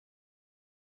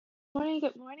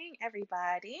Good morning,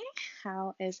 everybody.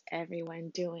 How is everyone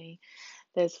doing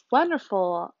this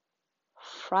wonderful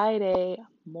Friday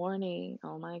morning?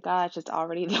 Oh my gosh, it's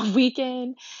already the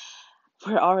weekend.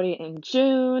 We're already in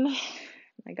June.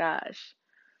 My gosh,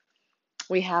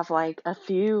 we have like a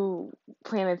few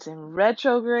planets in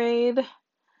retrograde.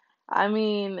 I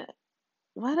mean,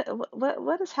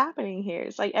 what is happening here?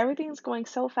 It's like everything's going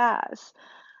so fast.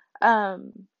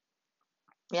 Um,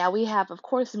 yeah, we have, of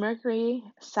course, Mercury,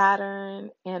 Saturn,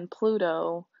 and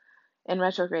Pluto in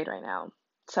retrograde right now.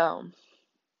 So,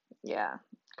 yeah,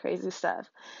 crazy stuff.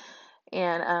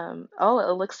 And oh,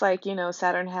 it looks like,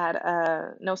 Saturn had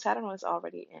no, Saturn was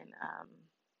already in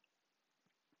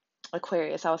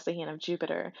Aquarius. I was thinking of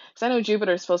Jupiter. Because I know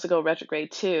Jupiter is supposed to go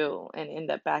retrograde too and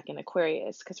end up back in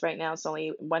Aquarius because right now it's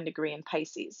only 1 degree in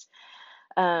Pisces.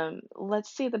 Let's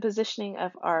see the positioning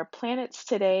of our planets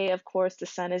today. Of course, the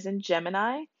sun is in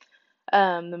Gemini.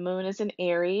 The moon is in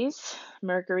Aries.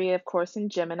 Mercury, of course, in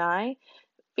Gemini.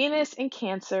 Venus in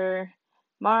Cancer,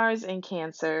 Mars in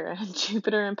Cancer,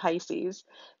 Jupiter in Pisces,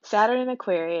 Saturn in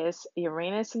Aquarius,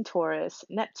 Uranus in Taurus,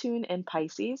 Neptune in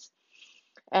Pisces,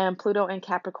 and Pluto in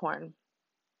Capricorn.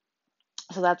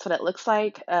 So that's what it looks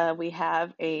like. We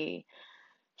have a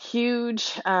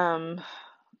huge,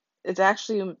 it's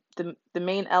actually the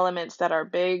main elements that are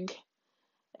big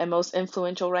and most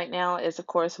influential right now is, of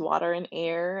course, water and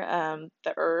air.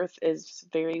 The earth is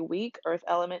very weak, earth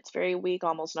element's very weak,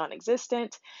 almost non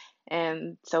existent,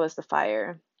 and so is the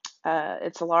fire.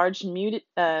 It's a large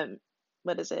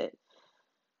what is it?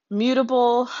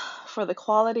 Mutable for the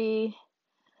quality,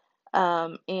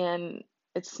 and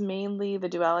it's mainly the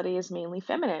duality is mainly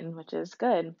feminine, which is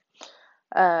good.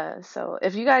 So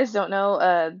if you guys don't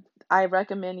know, I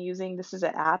recommend using this is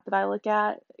an app that I look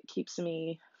at. It keeps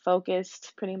me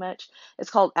focused pretty much. It's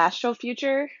called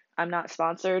Astrofuture. I'm not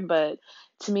sponsored, but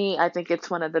to me, I think it's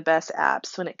one of the best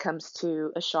apps when it comes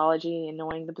to astrology and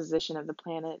knowing the position of the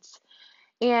planets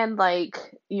and like,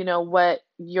 what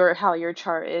your how your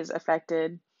chart is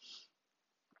affected.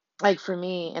 Like for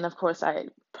me, and of course I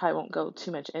probably won't go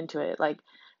too much into it. Like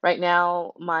right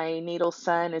now, my natal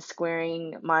sun is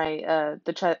squaring my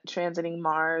transiting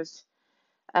Mars.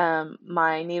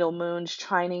 My natal moon's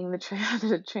trining the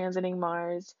transiting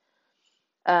Mars.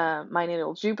 My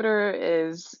natal Jupiter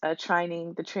is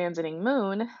trining the transiting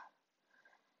moon,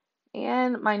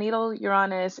 and my natal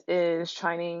Uranus is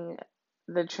trining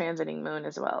the transiting moon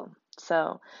as well.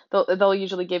 So they'll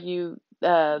usually give you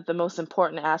the most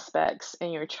important aspects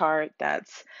in your chart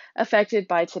that's affected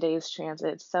by today's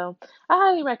transit. So I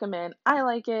highly recommend. I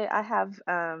like it. I have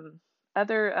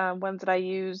other ones that I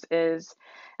use is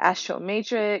Astro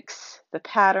Matrix, The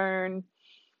Pattern,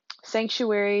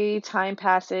 Sanctuary, Time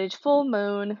Passage, Full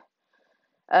Moon.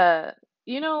 Uh,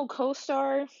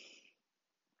 CoStar.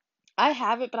 I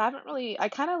have it, but I haven't really. I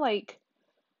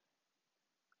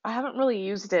haven't really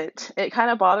used it. It kind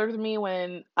of bothered me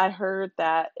when I heard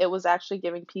that it was actually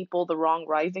giving people the wrong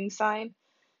rising sign,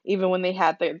 even when they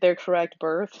had their correct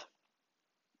birth.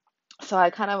 So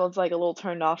I kind of was like a little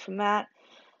turned off from that.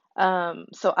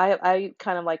 So I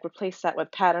kind of like replaced that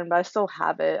with pattern, but I still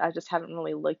have it. I just haven't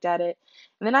really looked at it.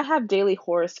 And then I have daily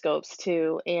horoscopes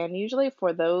too. And usually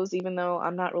for those, even though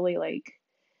I'm not really like,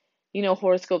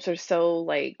 horoscopes are so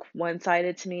like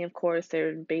one-sided to me, of course,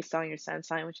 they're based on your sun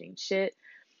sign, which ain't shit.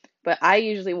 But I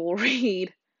usually will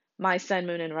read my sun,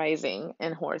 moon, and rising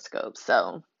in horoscopes.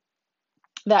 So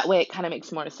that way it kind of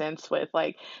makes more sense with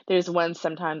like there's one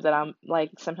sometimes that I'm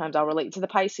like sometimes I'll relate to the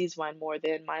Pisces one more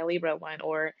than my Libra one,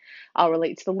 or I'll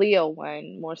relate to the Leo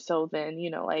one more so than,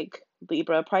 like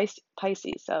Libra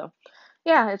Pisces. So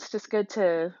yeah, it's just good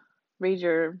to read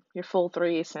your full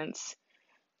three since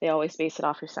they always base it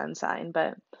off your sun sign.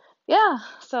 But yeah,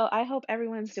 so I hope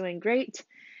everyone's doing great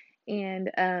and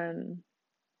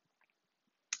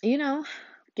you know,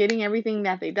 getting everything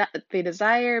that they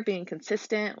desire, being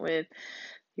consistent with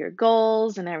your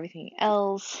goals and everything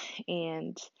else.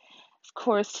 And of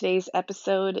course, today's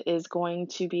episode is going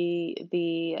to be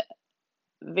the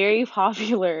very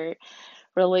popular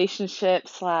relationship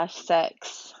slash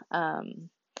sex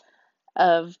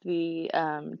of the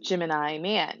Gemini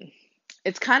man.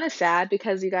 It's kind of sad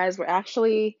because you guys were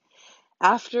actually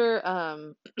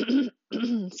after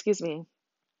excuse me,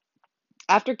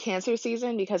 after Cancer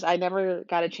season, because I never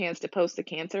got a chance to post the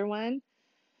Cancer one.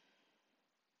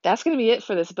 That's going to be it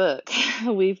for this book.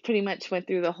 We've pretty much went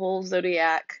through the whole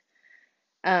zodiac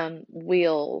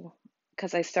wheel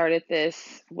because I started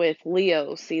this with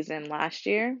Leo season last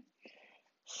year.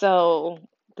 So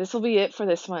this will be it for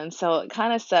this one. So it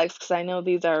kind of sucks because I know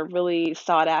these are really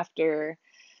sought after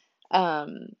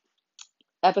um,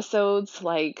 episodes,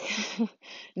 like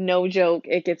no joke,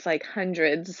 it gets like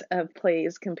hundreds of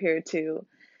plays compared to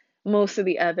most of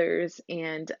the others.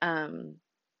 And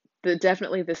the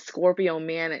definitely the Scorpio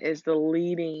man is the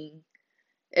leading,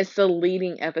 it's the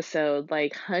leading episode,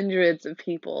 like hundreds of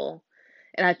people.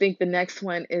 And I think the next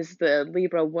one is the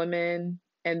Libra woman,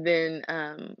 and then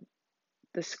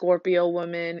the Scorpio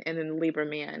woman, and then the Libra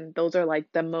man. Those are like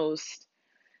the most,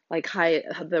 like high,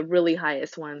 the really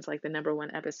highest ones, like the number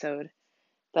one episode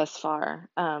thus far.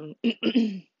 But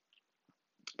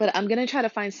I'm gonna try to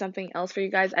find something else for you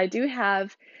guys. I do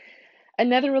have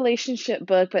another relationship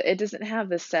book, but it doesn't have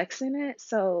the sex in it,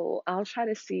 so I'll try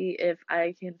to see if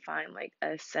I can find like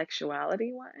a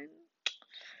sexuality one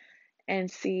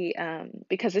and see,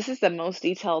 because this is the most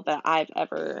detailed that I've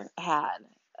ever had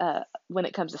when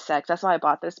it comes to sex. That's why I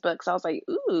bought this book. So I was like,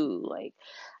 ooh, like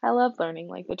I love learning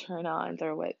like the turn-ons,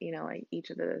 or what, like each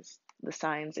of the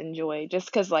signs enjoy. Just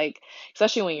because, like,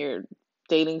 especially when you're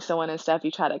dating someone and stuff,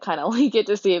 you try to kind of like get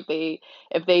to see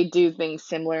if they do things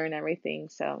similar and everything.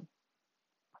 So,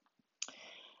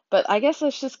 but I guess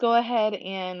let's just go ahead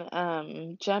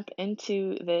and jump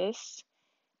into this.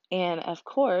 And of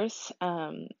course,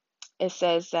 it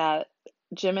says that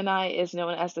Gemini is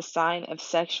known as the sign of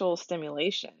sexual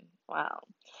stimulation. Wow.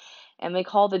 And they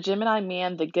call the Gemini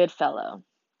man the good fellow.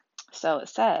 So it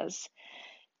says,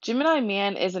 Gemini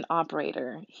man is an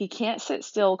operator. He can't sit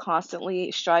still,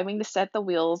 constantly striving to set the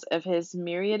wheels of his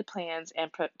myriad plans and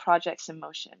projects in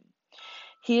motion.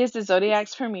 He is the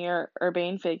zodiac's premier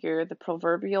urbane figure, the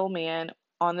proverbial man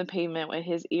on the pavement with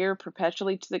his ear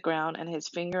perpetually to the ground and his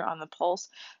finger on the pulse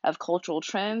of cultural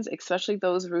trends, especially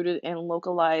those rooted in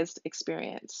localized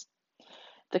experience.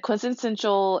 The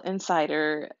quintessential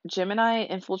insider, Gemini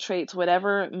infiltrates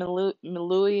whatever milieu,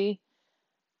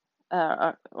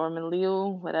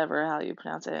 whatever how you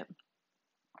pronounce it,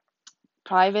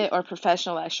 private or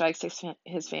professional, that strikes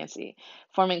his fancy,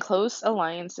 forming close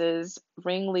alliances,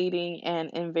 ringleading,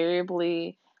 and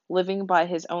invariably living by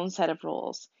his own set of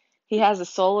rules. He has the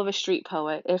soul of a street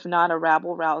poet, if not a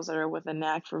rabble rouser with a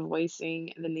knack for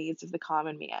voicing the needs of the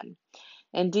common man.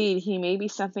 Indeed, he may be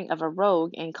something of a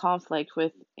rogue in conflict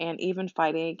with and even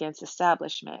fighting against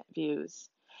establishment views.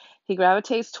 He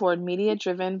gravitates toward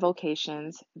media-driven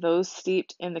vocations, those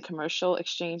steeped in the commercial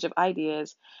exchange of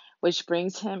ideas, which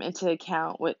brings him into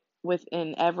account with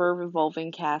an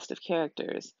ever-revolving cast of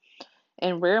characters.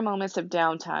 In rare moments of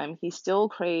downtime, he still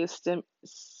craves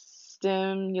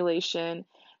stimulation,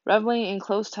 reveling in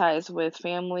close ties with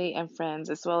family and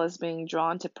friends, as well as being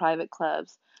drawn to private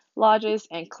clubs, lodges,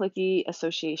 and cliquey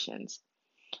associations.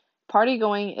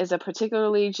 Party-going is a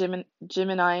particularly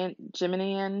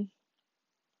Geminian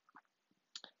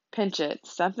penchant.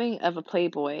 Something of a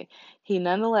playboy, he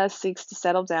nonetheless seeks to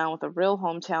settle down with a real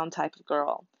hometown type of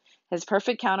girl, his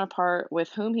perfect counterpart with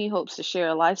whom he hopes to share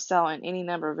a lifestyle in any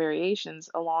number of variations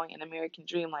along an American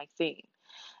dream-like theme.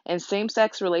 In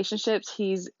same-sex relationships,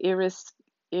 he's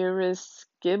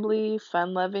irascibly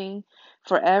fun-loving,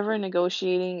 forever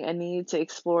negotiating a need to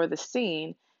explore the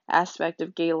scene aspect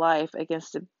of gay life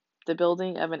against the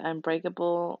building of an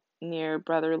unbreakable near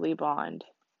brotherly bond.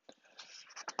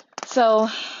 So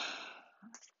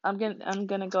I'm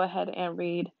gonna go ahead and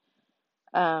read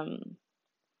um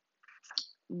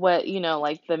what,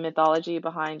 like the mythology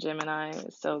behind Gemini.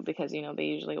 So because they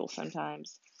usually will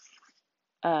sometimes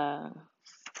uh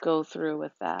go through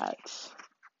with that.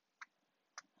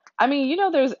 I mean,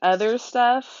 there's other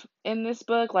stuff in this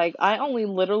book. Like, I only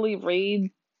literally read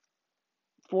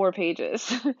 4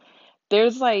 pages.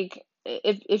 There's like,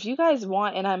 if you guys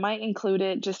want, and I might include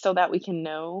it just so that we can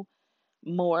know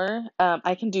more.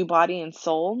 I can do body and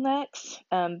soul next.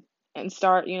 And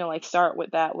start, like start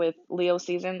with that with Leo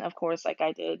season, of course, like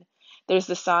I did. There's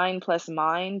the sign plus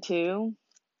mind too,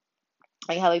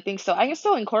 like how they think. So I can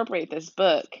still incorporate this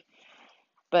book.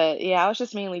 But yeah, I was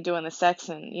just mainly doing the sex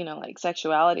and, like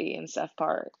sexuality and stuff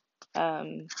part.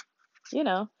 Um, you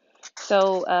know.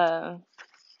 So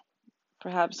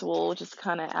perhaps we'll just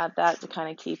kind of add that to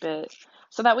kind of keep it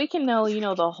so that we can know,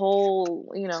 the whole,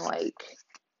 like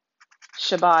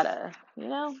Shabata,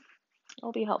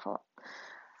 it'll be helpful.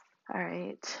 All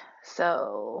right.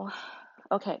 So,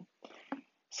 okay.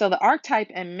 So the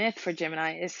archetype and myth for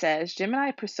Gemini, it says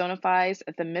Gemini personifies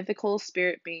the mythical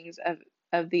spirit beings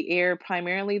of the air,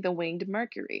 primarily the winged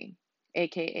Mercury,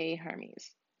 aka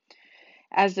Hermes.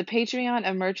 As the patron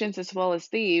of merchants as well as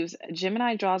thieves,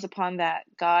 Gemini draws upon that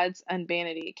god's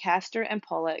unvanity, Castor and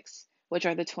Pollux, which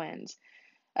are the twins,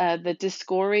 the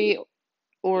Discori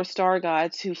or star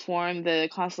gods who form the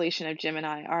constellation of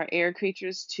Gemini, are air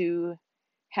creatures to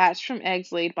hatched from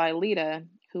eggs laid by Leda,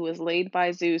 who was laid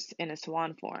by Zeus in a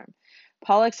swan form.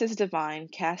 Pollux is divine,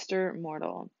 Castor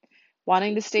mortal.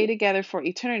 Wanting to stay together for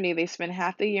eternity, they spend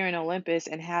half the year in Olympus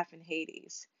and half in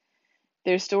Hades.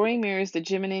 Their story mirrors the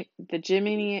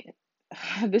Gemini.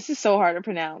 This is so hard to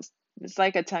pronounce. It's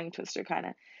like a tongue twister, kind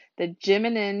of. The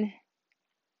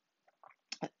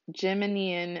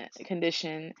Geminian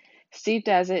condition, steeped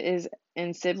as it is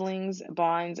in siblings,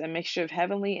 bonds, a mixture of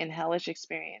heavenly and hellish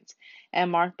experience,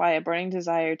 and marked by a burning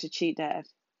desire to cheat death.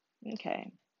 Okay.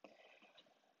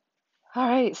 All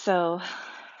right, so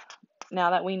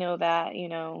now that we know that,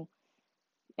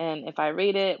 and if I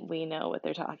read it, we know what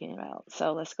they're talking about.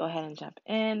 So let's go ahead and jump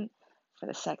in for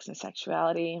the sex and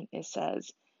sexuality. It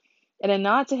says, in a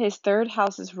nod to his third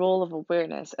house's role of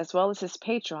awareness, as well as his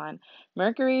patron,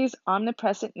 Mercury's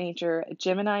omnipresent nature,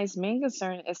 Gemini's main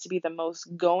concern is to be the most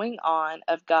going on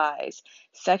of guys,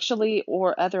 sexually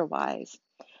or otherwise.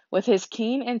 With his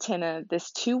keen antenna,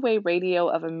 this two-way radio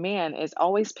of a man is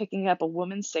always picking up a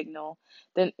woman's signal,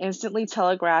 then instantly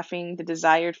telegraphing the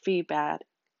desired feedback,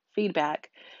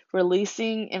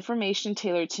 releasing information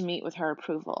tailored to meet with her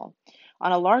approval.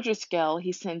 On a larger scale,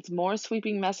 he sends more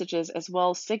sweeping messages as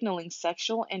well as signaling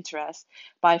sexual interest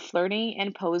by flirting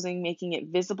and posing, making it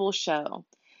visible show,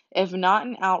 if not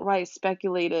an outright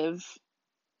speculative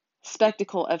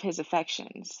spectacle of his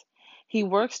affections. He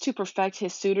works to perfect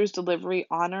his suitor's delivery,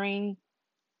 honoring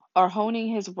or honing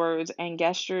his words and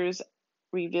gestures,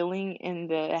 revealing in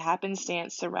the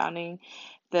happenstance surrounding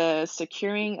the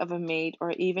securing of a mate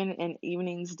or even an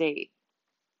evening's date.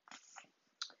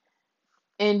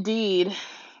 Indeed,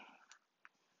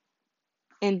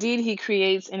 Indeed, he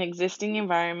creates an existing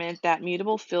environment, that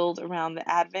mutable field around the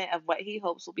advent of what he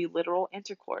hopes will be literal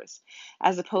intercourse,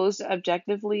 as opposed to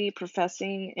objectively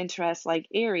professing interest like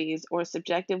Aries or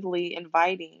subjectively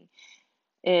inviting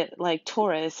it like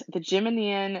Taurus. The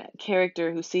Geminian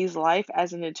character who sees life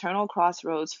as an eternal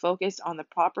crossroads focused on the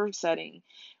proper setting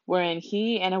wherein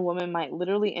he and a woman might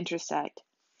literally intersect.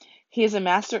 He is a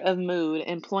master of mood,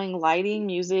 employing lighting,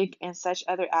 music, and such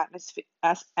other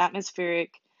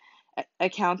atmospheric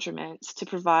accoutrements to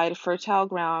provide fertile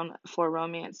ground for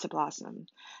romance to blossom.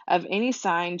 Of any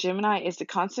sign, Gemini is the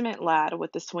consummate lad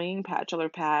with the swinging bachelor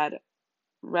pad,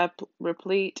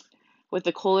 replete with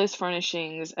the coolest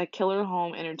furnishings, a killer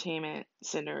home entertainment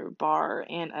center, bar,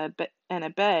 and a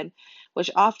bed, which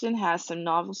often has some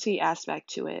novelty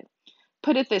aspect to it.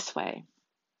 Put it this way.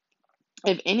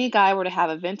 If any guy were to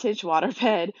have a vintage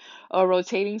waterbed, a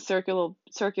rotating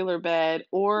circular bed,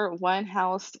 or one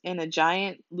housed in a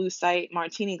giant lucite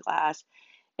martini glass,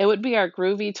 it would be our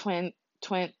groovy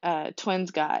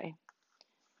twins guy.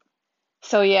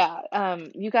 So yeah,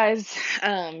 you guys,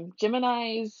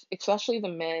 Geminis, especially the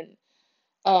men,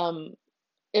 um,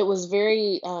 it was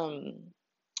very on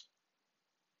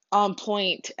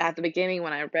point at the beginning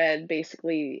when I read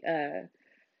basically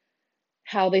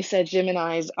how they said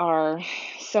Geminis are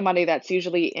somebody that's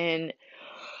usually in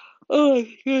oh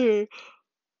yeah,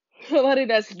 somebody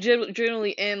that's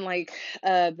generally in like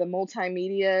the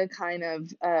multimedia kind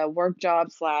of work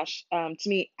job slash to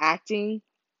me acting,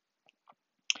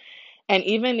 and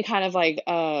even kind of like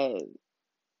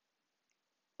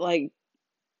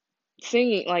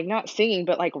singing, like not singing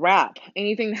but like rap,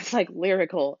 anything that's like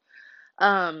lyrical.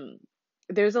 um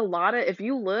there's a lot of, if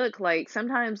you look, like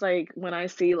sometimes like when I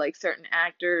see like certain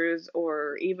actors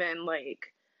or even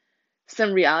like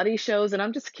some reality shows and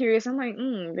I'm just curious, I'm like,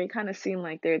 they kind of seem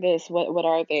like they're this, what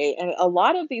are they? And a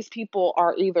lot of these people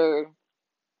are either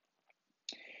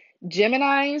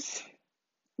Geminis,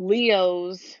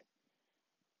 Leos,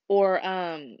 or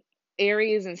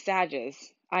Aries and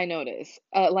Sagittarius. I notice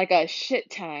like a shit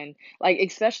ton, like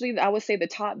especially I would say the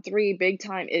top three big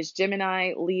time is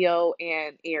Gemini, Leo,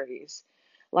 and Aries.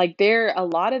 Like they're, a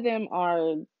lot of them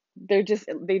are, they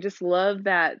just love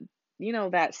that,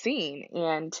 that scene.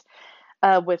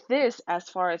 And with this, as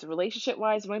far as relationship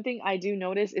wise, one thing I do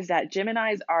notice is that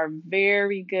Geminis are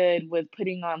very good with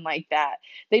putting on like that.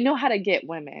 They know how to get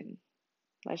women.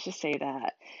 Let's just say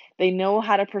that. They know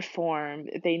how to perform.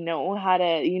 They know how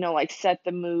to, like set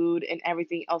the mood and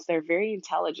everything else. They're very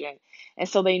intelligent. And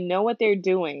so they know what they're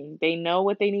doing. They know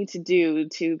what they need to do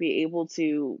to be able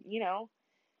to,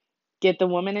 get the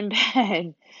woman in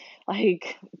bed.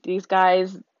 Like these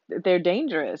guys, they're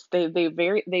dangerous. They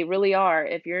really are.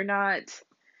 If you're not,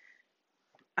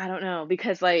 I don't know,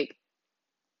 because like,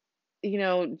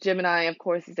 Gemini, of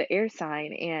course, is the air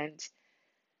sign, and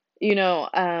you know,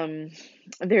 um,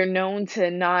 they're known to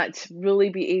not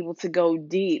really be able to go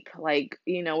deep, like,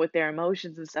 with their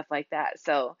emotions and stuff like that.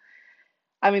 So,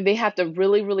 I mean, they have to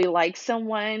really, really like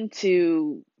someone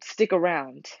to stick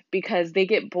around because they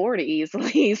get bored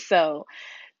easily. So,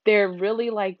 they're really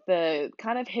like the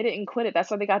kind of hit it and quit it.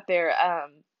 That's where they got their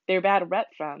bad rep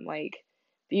from. Like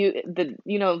you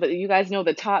guys know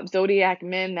the top zodiac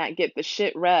men that get the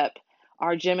shit rep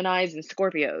are Geminis and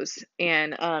Scorpios.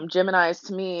 And Geminis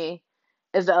to me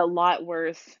is a lot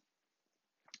worse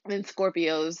than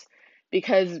Scorpios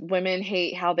because women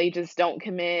hate how they just don't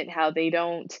commit, how they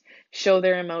don't show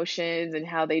their emotions, and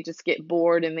how they just get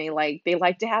bored, and they like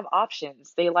to have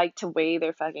options. They like to weigh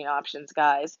their fucking options,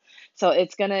 guys. So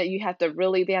it's gonna you have to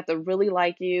really they have to really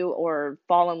like you or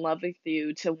fall in love with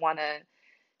you to want to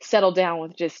settle down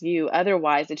with just you.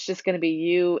 Otherwise, it's just going to be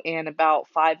you and about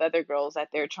five other girls that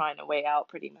they're trying to weigh out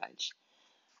pretty much.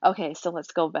 Okay, so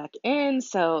let's go back in.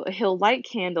 So he'll light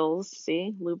candles,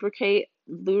 see, lubricate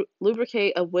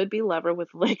a would-be lover with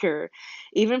liquor,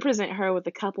 even present her with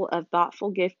a couple of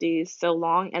thoughtful gifties, so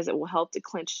long as it will help to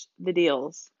clinch the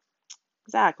deals.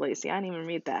 Exactly. See, I didn't even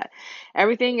read that.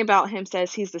 Everything about him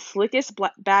says he's the slickest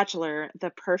bachelor, the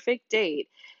perfect date,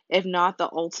 if not the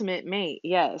ultimate mate.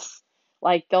 Yes.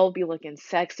 Like they'll be looking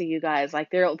sexy, you guys. Like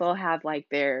they'll have like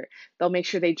they'll make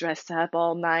sure they dress up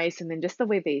all nice, and then just the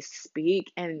way they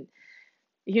speak, and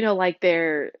like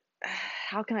their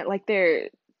how can I like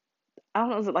their I don't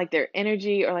know, is it like their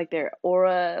energy or like their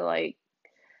aura, like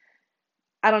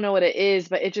I don't know what it is,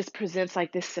 but it just presents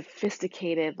like this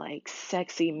sophisticated, like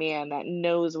sexy man that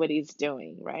knows what he's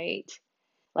doing, right?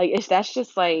 Like if that's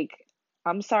just like,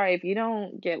 I'm sorry if you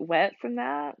don't get wet from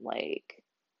that, like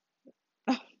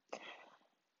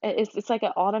it's like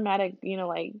an automatic,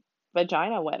 like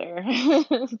vagina wetter.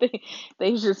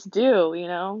 They just do.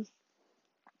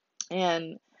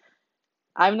 And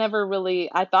I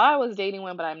thought I was dating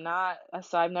one, but I'm not.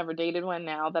 So I've never dated one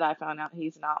now that I found out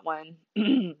he's not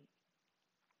one.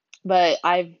 But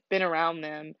I've been around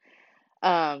them.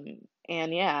 Um,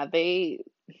 and yeah, they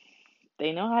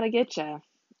know how to get you.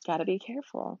 Gotta be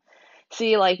careful.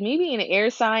 See, like me being an air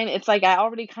sign, it's like I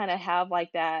already kind of have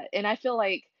like that, and I feel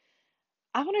like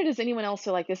I wonder does anyone else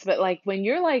feel like this, but like when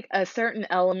you're like a certain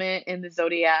element in the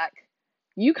zodiac,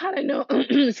 you kind of know,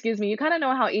 excuse me, you kind of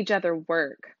know how each other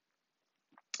work.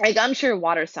 Like I'm sure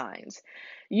water signs.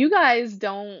 You guys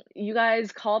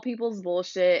call people's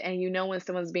bullshit and you know when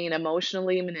someone's being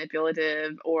emotionally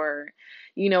manipulative or,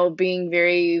 being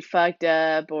very fucked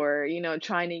up or,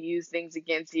 trying to use things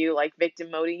against you like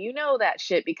victim mode. You know that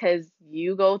shit because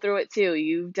you go through it too.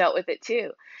 You've dealt with it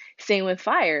too. Same with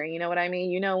fire, you know what I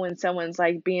mean? You know when someone's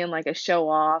like being like a show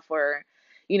off or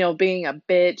being a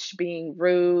bitch, being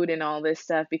rude and all this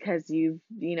stuff because you've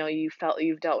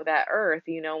dealt with that earth,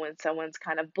 when someone's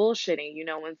kind of bullshitting,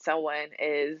 when someone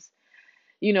is,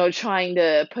 trying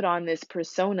to put on this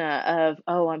persona of,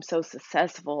 oh, I'm so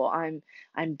successful,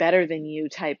 I'm better than you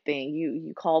type thing.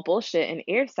 You call bullshit. And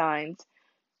air signs,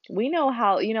 we know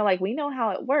how, like we know how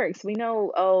it works. We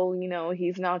know, oh,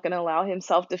 he's not going to allow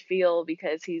himself to feel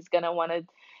because he's going to want to,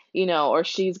 or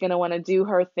she's going to want to do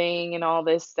her thing and all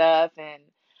this stuff. And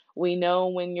we know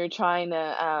when you're trying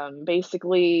to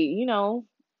basically,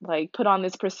 like put on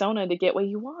this persona to get what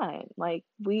you want. Like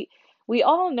we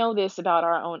all know this about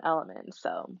our own elements.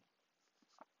 So,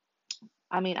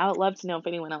 I mean, I would love to know if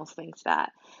anyone else thinks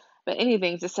that. But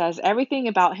anything, it says everything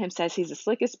about him says he's the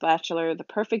slickest bachelor, the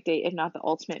perfect date, if not the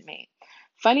ultimate mate.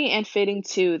 Funny and fitting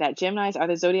too that Geminis are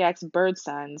the zodiac's bird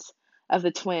sons of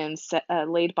the twins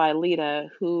laid by Leda,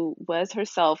 who was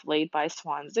herself laid by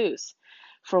Swan Zeus.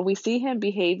 For we see him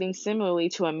behaving similarly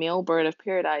to a male bird of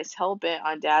paradise hell bent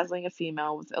on dazzling a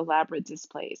female with elaborate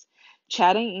displays.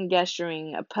 Chatting and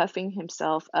gesturing, puffing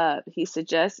himself up, he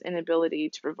suggests an ability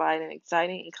to provide an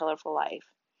exciting and colorful life.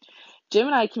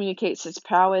 Gemini communicates its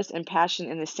prowess and passion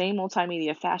in the same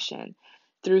multimedia fashion,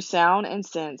 through sound and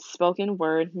sense, spoken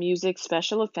word, music,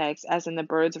 special effects, as in the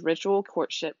bird's ritual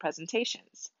courtship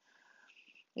presentations.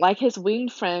 Like his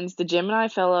winged friends, the Gemini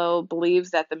fellow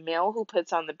believes that the male who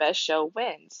puts on the best show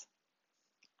wins.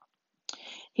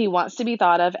 He wants to be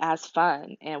thought of as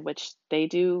fun, and which they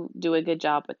do a good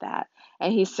job with that.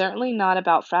 And he's certainly not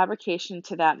about fabrication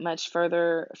to that much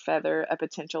further feather a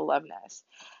potential love nest.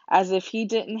 As if he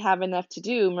didn't have enough to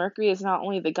do, Mercury is not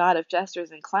only the god of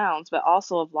jesters and clowns, but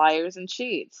also of liars and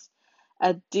cheats.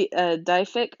 A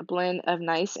deific blend of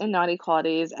nice and naughty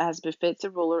qualities as befits a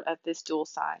ruler of this dual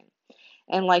sign.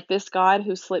 And like this god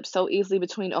who slips so easily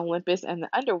between Olympus and the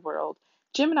underworld,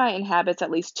 Gemini inhabits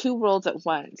at least two worlds at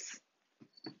once.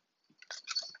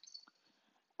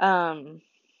 Um,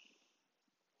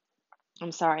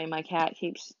 I'm sorry, my cat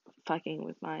keeps fucking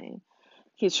with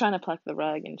he's trying to pluck the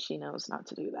rug and she knows not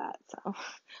to do that. So,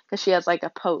 because she has like a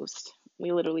post.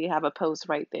 We literally have a post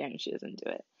right there and she doesn't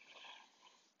do it.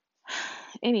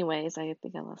 Anyways, I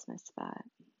think I lost my spot.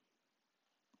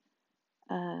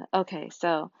 Okay,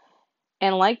 so,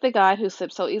 and like the god who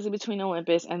slips so easily between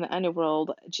Olympus and the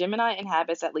underworld, Gemini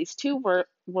inhabits at least two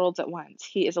worlds at once.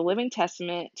 He is a living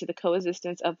testament to the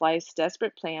coexistence of life's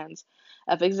desperate plans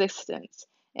of existence.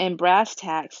 In brass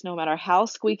tacks, no matter how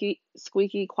squeaky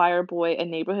choir boy a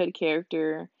neighborhood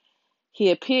character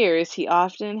he appears, he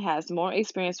often has more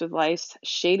experience with life's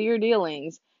shadier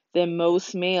dealings than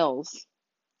most males.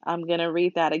 I'm gonna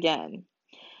read that again.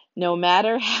 No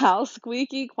matter how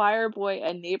squeaky choir boy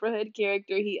a neighborhood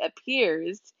character he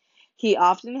appears, he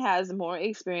often has more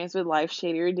experience with life's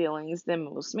shadier dealings than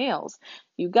most males.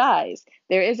 You guys,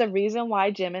 there is a reason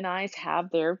why Geminis have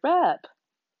their rep.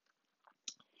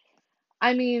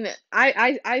 I mean,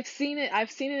 I've seen it.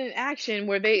 I've seen it in action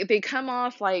where they come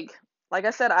off like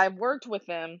I said, I've worked with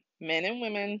them, men and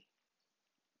women.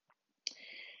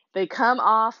 They come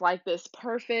off like this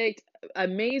perfect,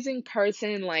 amazing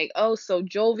person, like, oh, so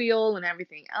jovial and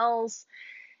everything else.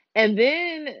 And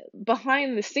then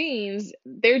behind the scenes,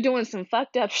 they're doing some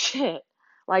fucked up shit.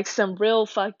 Like some real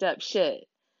fucked up shit.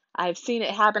 I've seen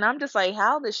it happen. I'm just like,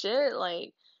 how the shit?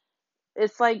 Like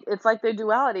it's like their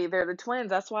duality. They're the twins.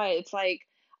 That's why it's like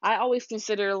I always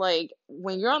consider like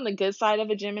when you're on the good side of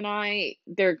a Gemini,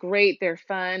 they're great, they're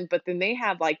fun, but then they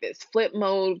have like this flip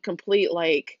mode, complete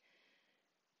like,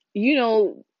 you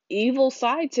know, evil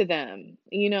side to them.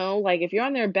 Like if you're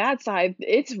on their bad side,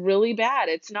 it's really bad.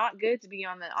 It's not good to be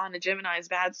on a Gemini's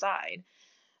bad side.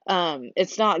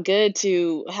 It's not good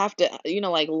to have to,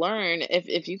 like learn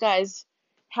if you guys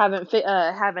haven't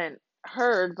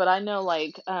heard, but I know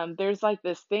like there's like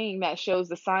this thing that shows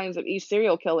the signs of each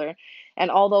serial killer, and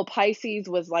although Pisces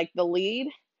was like the lead,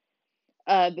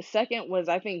 the second was,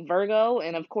 I think, Virgo,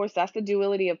 and of course, that's the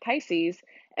duality of Pisces.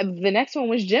 And the next one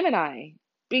was Gemini,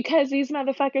 because these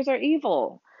motherfuckers are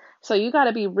evil. So you got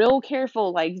to be real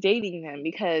careful, like dating them,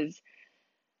 because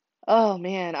oh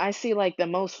man, I see like the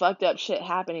most fucked up shit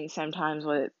happening sometimes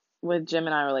with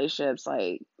Gemini relationships.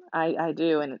 Like I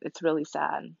do, and it's really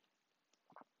sad.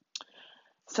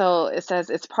 So it says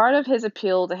it's part of his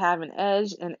appeal to have an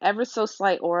edge, an ever so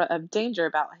slight aura of danger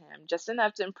about him, just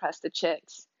enough to impress the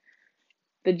chicks.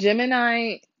 The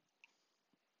Gemini,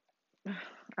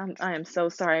 I am so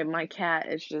sorry. My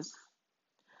cat is just,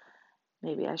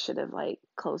 maybe I should have like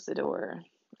closed the door.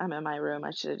 I'm in my room.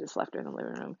 I should have just left her in the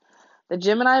living room. The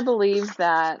Gemini believes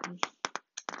that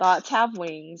thoughts have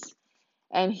wings,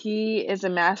 and he is a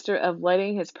master of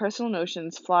letting his personal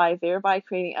notions fly, thereby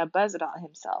creating a buzz about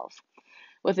himself.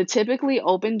 With a typically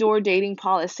open door dating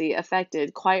policy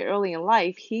affected quite early in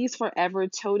life, he's forever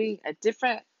toting a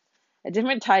different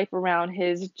type around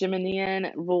his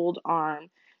Geminian ruled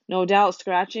arm, no doubt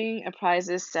scratching a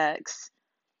prize's sex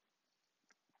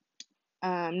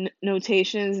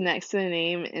notations next to the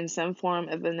name in some form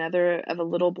of a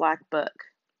little black book.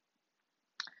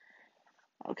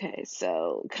 Okay,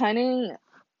 so cunning.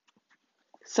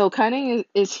 So cunning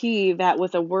is he that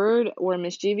with a word or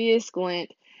mischievous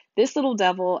glint, this little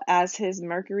devil, as his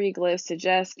Mercury glyph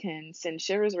suggests, can send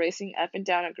shivers racing up and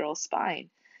down a girl's spine.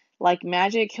 Like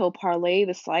magic, he'll parlay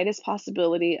the slightest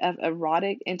possibility of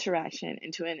erotic interaction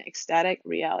into an ecstatic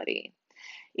reality,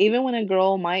 even when a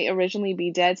girl might originally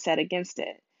be dead set against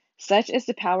it. Such is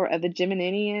the power of the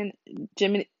Geminian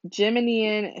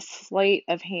sleight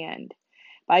of hand.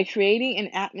 By creating an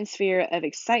atmosphere of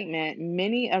excitement,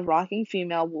 many a rocking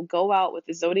female will go out with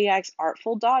the zodiac's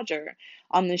artful dodger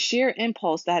on the sheer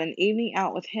impulse that an evening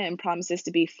out with him promises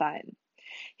to be fun.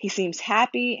 He seems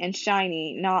happy and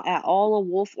shiny, not at all a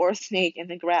wolf or a snake in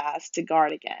the grass to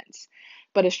guard against.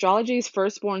 But astrology's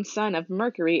firstborn son of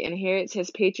Mercury inherits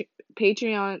his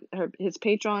patron's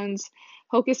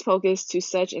hocus pocus to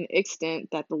such an extent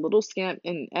that the little scamp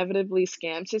inevitably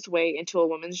scams his way into a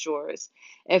woman's drawers,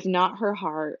 if not her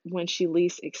heart, when she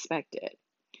least expects it.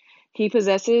 He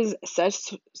possesses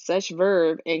such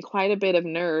verve and quite a bit of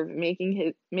nerve,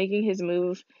 making his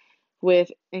move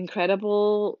with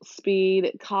incredible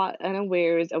speed. Caught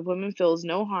unawares, a woman feels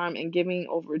no harm in giving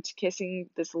over to kissing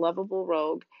this lovable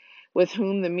rogue, with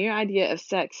whom the mere idea of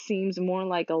sex seems more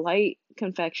like a light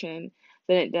confection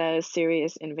than it does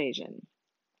serious invasion.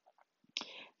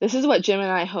 This is what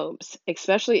Gemini hopes,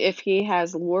 especially if he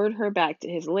has lured her back to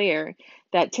his lair,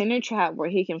 that tender trap where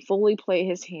he can fully play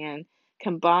his hand.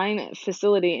 Combined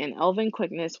facility and elven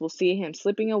quickness will see him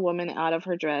slipping a woman out of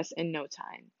her dress in no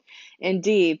time.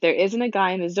 Indeed, there isn't a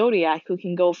guy in the zodiac who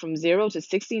can go from 0 to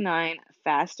 69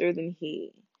 faster than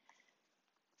he.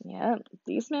 Yep,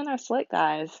 these men are slick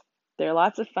guys. They're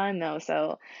lots of fun though,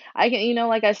 so I can,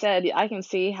 like I said, I can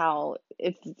see how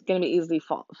it's gonna be easily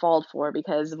falled for,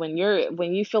 because when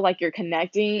you feel like you're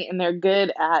connecting and they're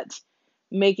good at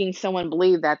making someone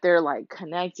believe that they're like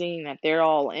connecting, that they're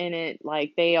all in it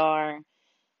like they are.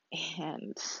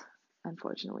 And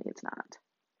unfortunately, it's not.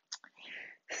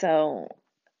 So,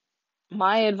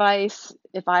 my advice,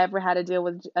 if I ever had to deal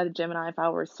with a Gemini, if I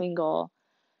were single,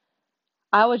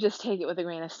 I would just take it with a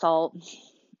grain of salt.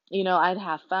 I'd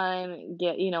have fun,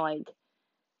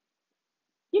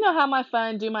 have my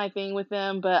fun, do my thing with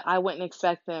them, but I wouldn't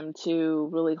expect them to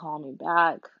really call me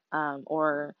back.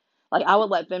 Or like I would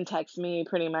let them text me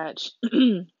pretty much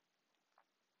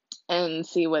and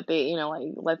see what they, like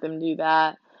let them do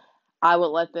that. I would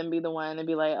let them be the one and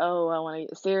be like, oh, I want to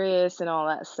get serious and all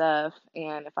that stuff.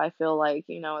 And if I feel like,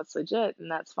 it's legit, then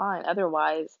that's fine.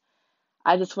 Otherwise,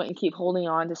 I just wouldn't keep holding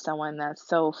on to someone that's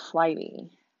so flighty.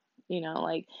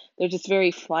 Like they're just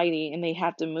very flighty and they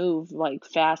have to move like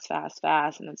fast, fast,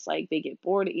 fast. And it's like they get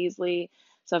bored easily.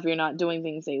 So if you're not doing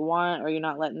things they want or you're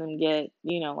not letting them get,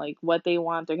 like what they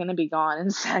want, they're going to be gone in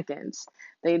seconds.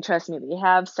 Trust me, they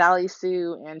have Sally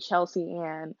Sue and Chelsea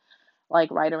Ann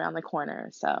like right around the corner.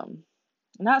 So I'm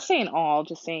not saying all,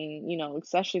 just saying,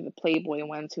 especially the Playboy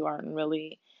ones who aren't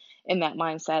really in that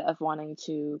mindset of wanting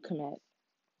to commit.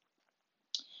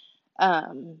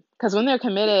 Because when they're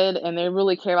committed and they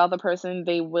really care about the person,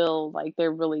 they will, like,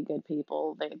 they're really good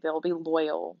people. They'll be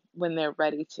loyal when they're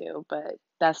ready to, but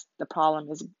that's the problem,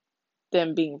 is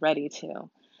them being ready to.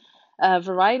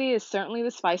 Variety is certainly the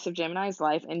spice of Gemini's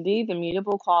life. Indeed, the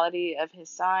mutable quality of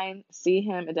his sign see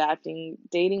him adapting,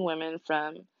 dating women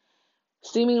from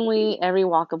seemingly every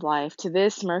walk of life. To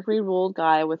this Mercury-ruled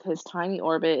guy with his tiny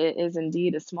orbit, it is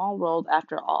indeed a small world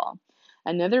after all.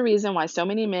 Another reason why so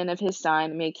many men of his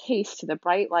sign make haste to the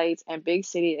bright lights and big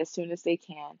city as soon as they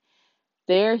can.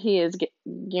 There he is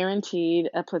guaranteed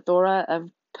a plethora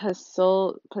of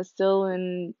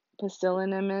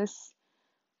pusillanimous,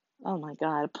 oh my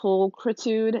God,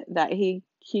 pulchritude that he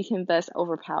can thus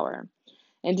overpower.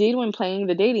 Indeed, when playing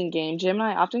the dating game,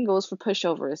 Gemini often goes for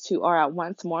pushovers who are at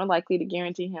once more likely to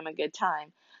guarantee him a good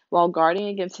time, while guarding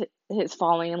against his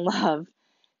falling in love.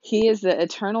 He is the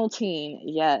eternal teen,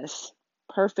 yes,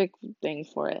 perfect thing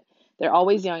for it. They're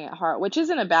always young at heart, which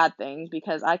isn't a bad thing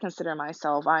because I consider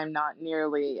myself, I'm not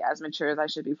nearly as mature as I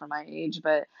should be for my age,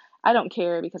 but I don't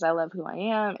care because I love who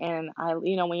I am. And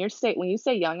when you stay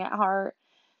young at heart,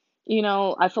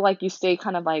 I feel like you stay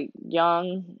kind of like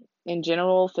young in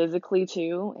general, physically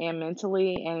too, and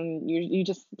mentally, and you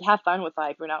just have fun with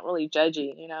life. You're not really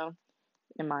judgy,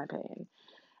 in my opinion.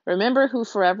 Remember who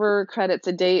forever credits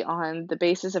a date on the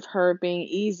basis of her being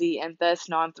easy and thus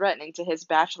non-threatening to his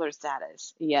bachelor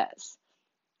status. Yes.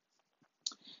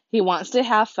 He wants to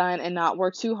have fun and not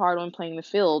work too hard when playing the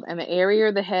field, and the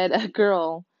airier the head a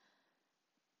girl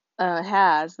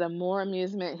has, the more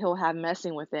amusement he'll have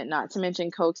messing with it, not to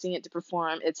mention coaxing it to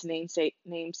perform its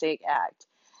namesake act.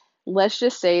 Let's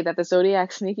just say that the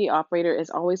Zodiac sneaky operator is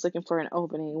always looking for an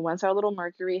opening. Once our little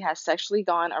Mercury has sexually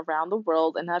gone around the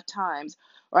world enough times,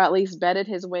 or at least bedded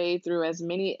his way through as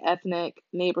many ethnic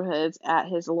neighborhoods at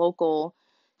his local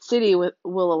city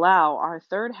will allow, our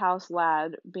third house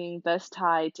lad, being thus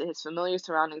tied to his familiar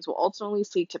surroundings, will ultimately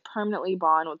seek to permanently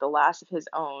bond with the last of his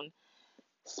own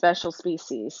special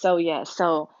species. So yeah,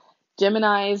 so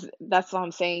Geminis, that's what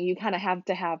I'm saying. You kind of have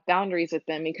to have boundaries with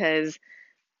them because,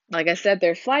 like I said,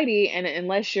 they're flighty, and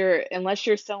unless you're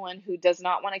someone who does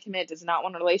not want to commit, does not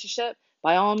want a relationship,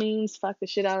 by all means, fuck the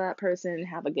shit out of that person and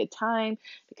have a good time.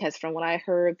 Because from what I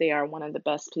heard, they are one of the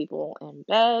best people in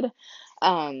bed.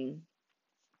 Um,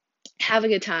 have a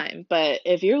good time. But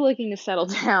if you're looking to settle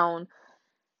down,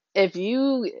 if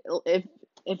you if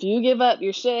if you give up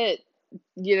your shit,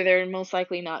 they're most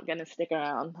likely not gonna stick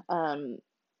around.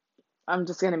 I'm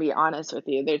just gonna be honest with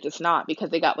you. They're just not, because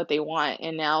they got what they want,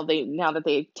 and now that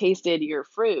they've tasted your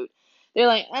fruit, they're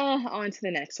like, on to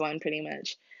the next one, pretty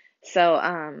much. So,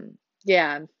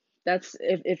 yeah, that's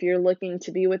if you're looking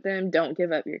to be with them, don't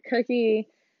give up your cookie,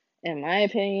 in my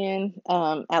opinion.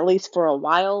 At least for a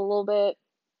while, a little bit,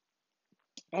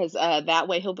 as that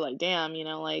way he'll be like, damn,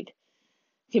 like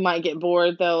he might get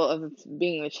bored though of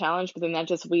being the challenge, but then that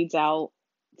just weeds out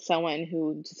someone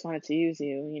who just wanted to use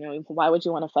you. Why would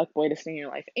you want a fuckboy to stay in your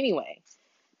life anyway?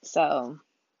 So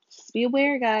just be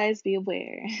aware, guys. Be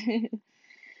aware.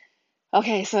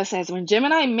 Okay, so it says, when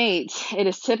Gemini mates, it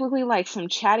is typically like some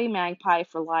chatty magpie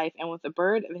for life, and with a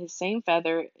bird of his same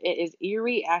feather, it is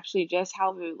eerie actually just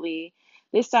how vividly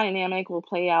this dynamic will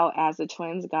play out as the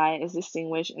twins' guy is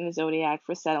distinguished in the zodiac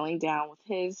for settling down with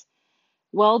his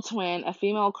well twin, a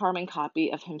female carbon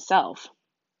copy of himself.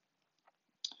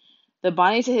 The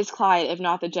Bonnie to his Clyde, if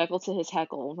not the Jekyll to his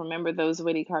Heckle. Remember those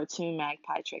witty cartoon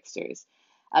magpie tricksters.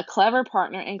 A clever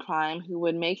partner in crime who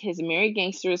would make his merry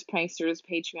gangsters, pranksters,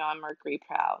 Patreon Mercury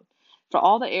proud. For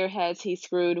all the airheads he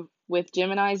screwed with,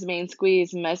 Gemini's main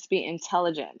squeeze must be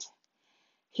intelligent.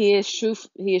 He is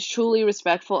truly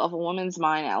respectful of a woman's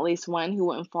mind, at least one who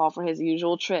wouldn't fall for his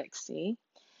usual tricks, see?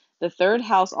 The third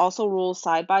house also rules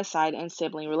side by side and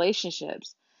sibling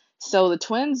relationships. So the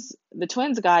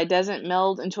twins guy doesn't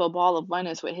meld into a ball of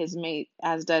oneness with his mate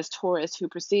as does Taurus, who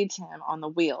precedes him on the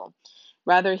wheel.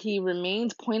 Rather, he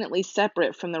remains pointedly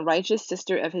separate from the righteous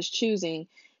sister of his choosing,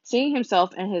 seeing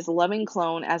himself and his loving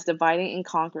clone as dividing and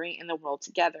conquering in the world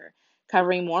together,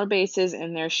 covering more bases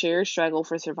in their shared struggle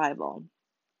for survival.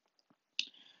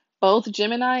 Both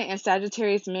Gemini and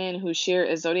Sagittarius men who share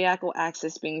a zodiacal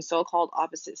axis being so-called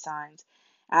opposite signs.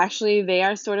 Actually, they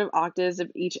are sort of octaves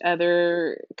of each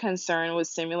other concerned with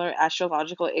similar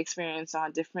astrological experience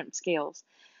on different scales.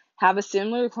 Have a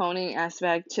similar cloning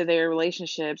aspect to their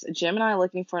relationships. Gemini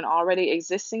looking for an already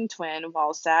existing twin,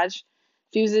 while Sag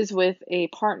fuses with a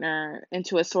partner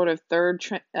into a sort of third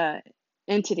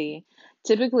entity,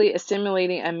 typically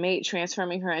assimilating a mate,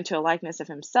 transforming her into a likeness of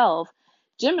himself.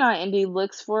 Gemini indeed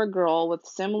looks for a girl with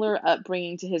similar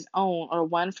upbringing to his own, or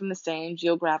one from the same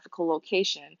geographical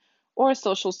location, or a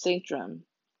social spectrum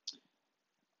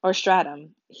or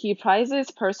stratum. He prizes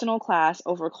personal class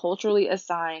over culturally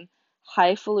assigned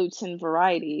highfalutin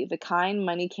variety, the kind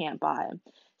money can't buy,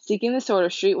 seeking the sort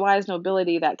of streetwise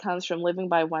nobility that comes from living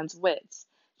by one's wits,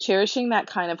 cherishing that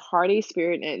kind of hearty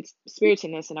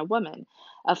spiritedness in a woman,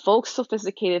 a folk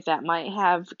sophisticated that might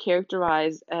have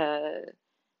characterized a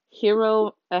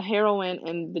heroine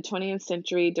in the 20th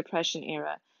century Depression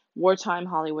era, wartime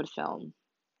Hollywood film.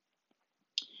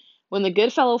 When the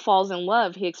good fellow falls in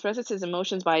love, he expresses his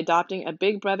emotions by adopting a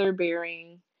big brother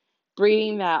breeding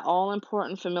that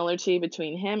all-important familiarity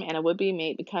between him and a would-be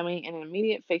mate, becoming an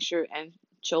immediate fixture and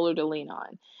shoulder to lean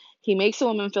on. He makes a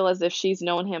woman feel as if she's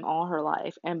known him all her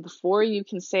life, and before you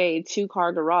can say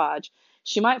two-car garage,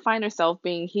 she might find herself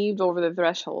being heaved over the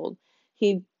threshold.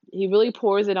 He really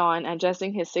pours it on,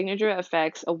 adjusting his signature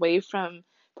effects away from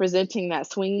presenting that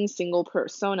swinging single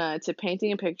persona to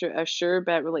painting a picture of sure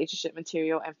bet relationship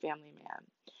material and family man.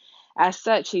 As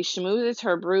such, he schmoozes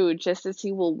her brood just as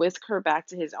he will whisk her back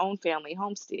to his own family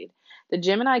homestead. The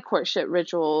Gemini courtship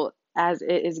ritual, as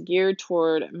it is geared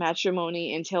toward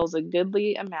matrimony, entails a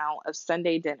goodly amount of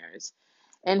Sunday dinners.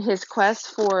 In his quest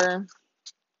for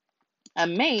a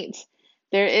mate,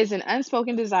 there is an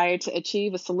unspoken desire to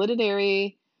achieve a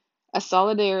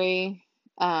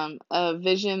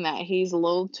vision that he's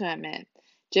loath to admit.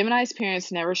 Gemini's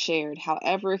parents never shared.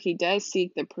 However, he does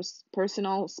seek the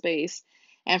personal space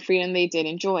and freedom they did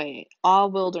enjoy.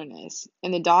 All wilderness.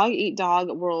 In the dog-eat-dog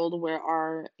world where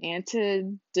our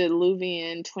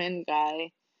antediluvian twins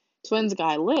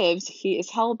guy lives, he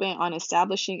is hell-bent on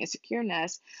establishing a secure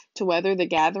nest to weather the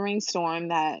gathering storm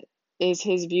that is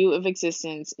his view of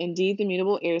existence. Indeed, the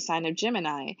mutable air sign of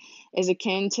Gemini is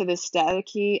akin to the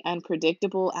staticky,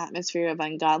 unpredictable atmosphere of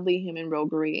ungodly human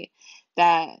roguery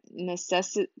that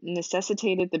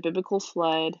necessitated the biblical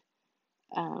flood,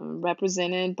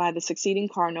 represented by the succeeding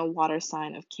cardinal water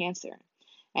sign of Cancer.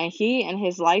 And he and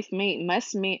his life mate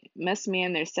must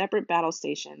man their separate battle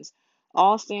stations,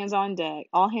 all hands on deck,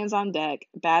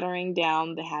 battering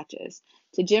down the hatches.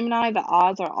 To Gemini, the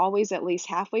odds are always at least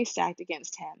halfway stacked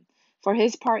against him. For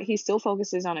his part, he still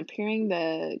focuses on appearing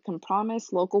the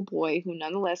compromised local boy who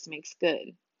nonetheless makes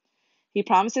good. He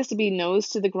promises to be nose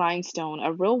to the grindstone,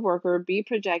 a real worker, be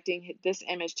projecting this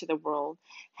image to the world,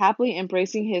 happily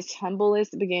embracing his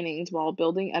humblest beginnings while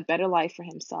building a better life for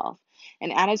himself,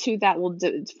 an attitude that will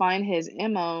define his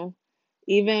MO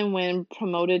even when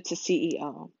promoted to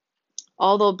CEO.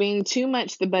 Although being too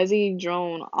much the buzzy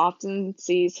drone often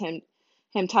sees him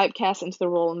typecast into the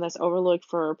role and thus overlooked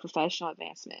for professional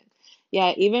advancement.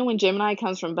 Yet, even when Gemini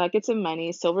comes from buckets of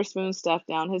money, silver spoons stuffed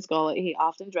down his gullet, he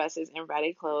often dresses in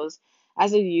ratty clothes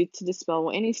as a youth to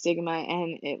dispel any stigma,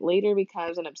 and it later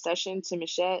becomes an obsession to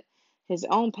machete his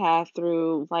own path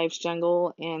through life's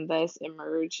jungle and thus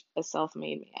emerge a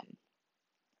self-made man.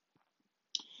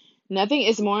 Nothing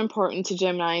is more important to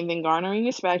Gemini than garnering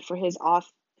respect for his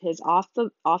off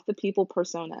the people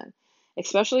persona,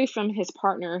 especially from his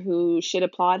partner who should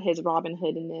applaud his Robin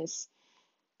Hoodness.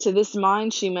 To this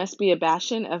mind, she must be a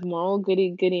bastion of moral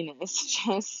goodiness,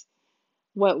 just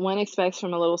what one expects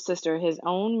from a little sister. His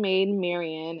own maid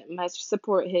Marian must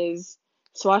support his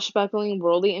swashbuckling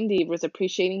worldly endeavors,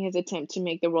 appreciating his attempt to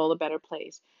make the world a better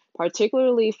place,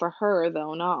 particularly for her,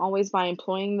 though not always by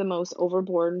employing the most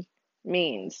overboard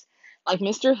means. Like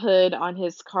Mr. Hood on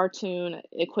his cartoon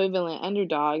equivalent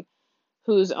Underdog,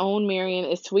 whose own Marian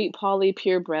is sweet Polly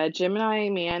purebred, Gemini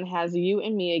man has you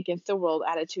and me against the world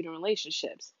attitude in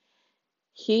relationships.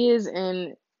 He is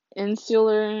in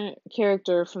insular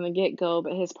character from the get-go,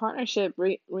 but his partnership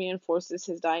reinforces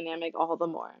his dynamic all the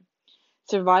more.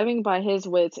 Surviving by his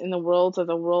wits in the world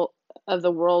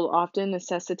often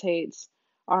necessitates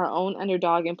our own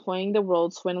underdog employing the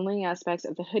world's swindling aspects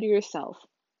of the hoodier self.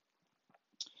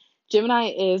 Gemini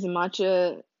is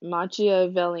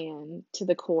Machiavellian to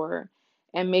the core,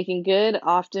 and making good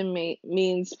often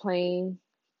means playing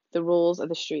the rules of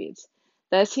the streets.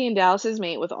 Thus, he endows his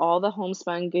mate with all the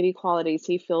homespun goody qualities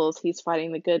he feels he's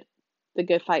fighting the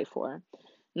good fight for,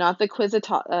 not the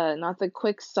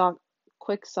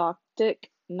quixotic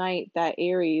knight that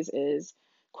Aries is,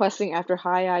 questing after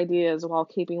high ideas while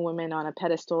keeping women on a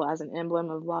pedestal as an emblem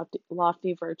of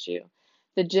lofty virtue.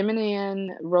 The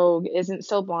Geminian rogue isn't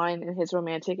so blind in his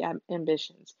romantic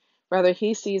ambitions. Rather,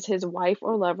 he sees his wife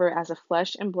or lover as a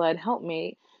flesh and blood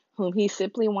helpmate whom he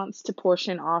simply wants to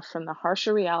portion off from the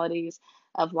harsher realities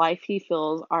of life he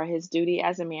feels are his duty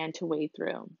as a man to wade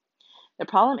through. The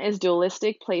problem is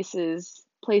dualistic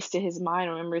placed to his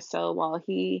mind. Remember, so while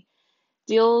he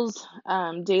deals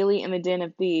daily in the den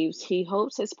of thieves, he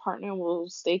hopes his partner will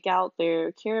stake out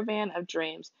their caravan of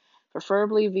dreams,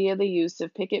 preferably via the use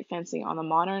of picket fencing on the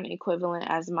modern equivalent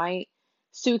as might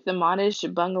suit the modish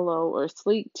bungalow or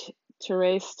sleek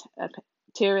terraced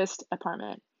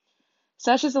apartment.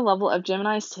 Such is the level of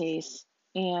Gemini's taste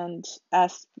and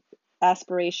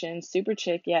aspirations, super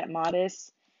chic yet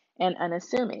modest and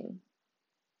unassuming.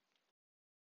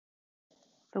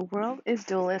 The world is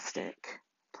dualistic,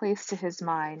 placed to his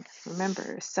mind,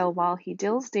 remember, so while he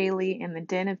deals daily in the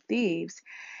den of thieves,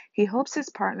 he hopes his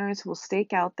partners will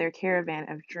stake out their caravan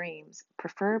of dreams,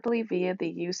 preferably via the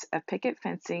use of picket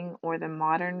fencing or the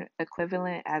modern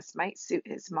equivalent as might suit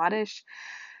his modish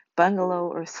bungalow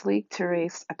or sleek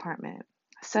terraced apartment.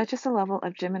 Such is the level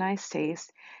of Gemini's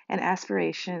taste and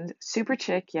aspirations, super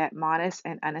chic yet modest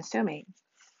and unassuming.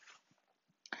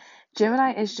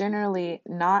 Gemini is generally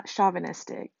not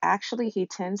chauvinistic. Actually, he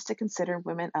tends to consider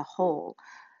women a whole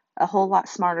lot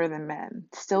smarter than men.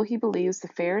 Still, he believes the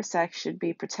fair sex should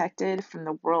be protected from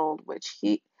the world which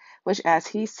as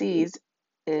he sees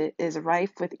it is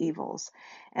rife with evils.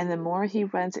 And the more he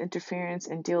runs interference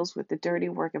and deals with the dirty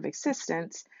work of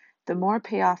existence, the more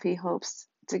payoff he hopes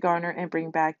to garner and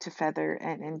bring back to feather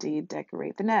and indeed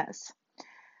decorate the nest.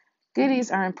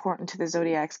 Goodies are important to the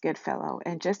Zodiac's good fellow,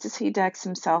 and just as he decks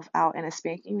himself out in a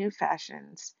spanking new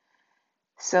fashions,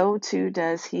 so too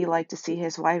does he like to see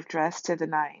his wife dressed to the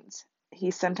nines.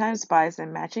 He sometimes buys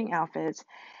them matching outfits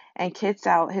and kits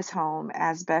out his home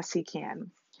as best he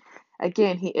can.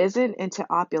 Again, he isn't into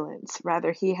opulence.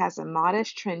 Rather, he has a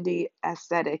modest, trendy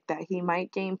aesthetic that he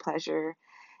might gain pleasure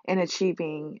in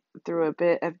achieving through a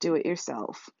bit of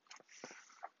do-it-yourself.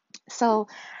 So,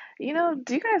 do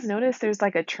you guys notice there's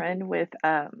like a trend with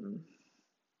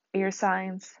ear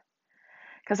signs?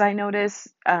 Because I notice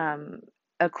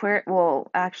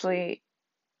actually,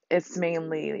 it's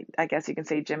mainly, I guess you can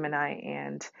say, Gemini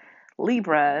and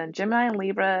Libra. Gemini and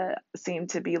Libra seem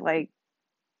to be like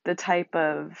the type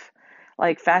of,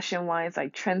 like, fashion wise,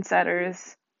 like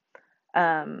trendsetters.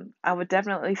 I would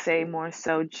definitely say more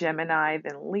so Gemini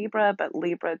than Libra, but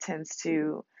Libra tends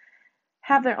to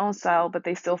have their own style, but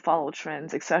they still follow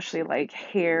trends, especially like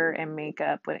hair and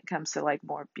makeup when it comes to like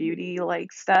more beauty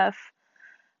like stuff.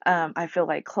 I feel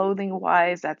like clothing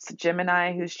wise, that's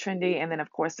Gemini who's trendy, and then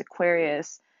of course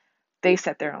Aquarius, they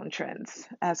set their own trends,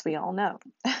 as we all know.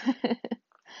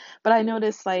 But I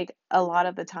notice like a lot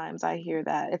of the times I hear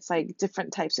that it's like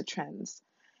different types of trends,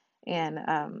 and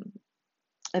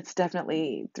it's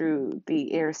definitely through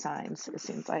the air signs, it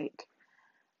seems like.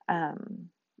 Um,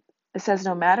 it says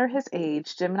no matter his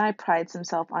age, Gemini prides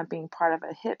himself on being part of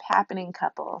a hip happening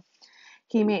couple.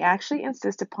 He may actually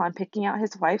insist upon picking out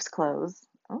his wife's clothes,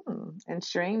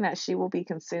 ensuring that she will be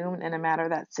consumed in a manner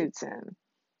that suits him.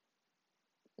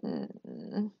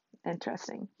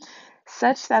 Interesting.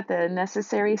 Such that the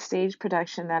necessary stage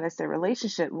production that is their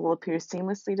relationship will appear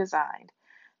seamlessly designed.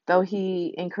 Though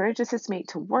he encourages his mate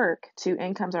to work, two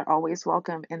incomes are always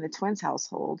welcome in the twins'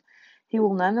 household. He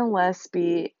will nonetheless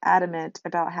be adamant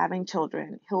about having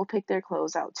children. He'll pick their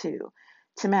clothes out too,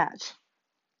 to match.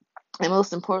 And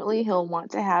most importantly, he'll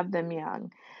want to have them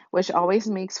young, which always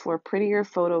makes for prettier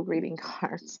photo greeting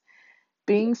cards.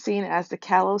 Being seen as the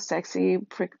callow, sexy,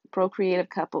 procreative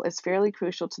couple is fairly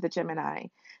crucial to the Gemini,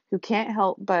 who can't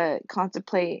help but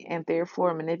contemplate and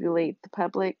therefore manipulate the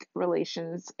public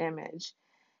relations image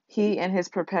he and his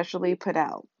perpetually put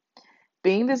out.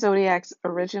 Being the Zodiac's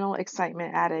original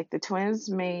excitement addict, the twins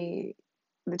may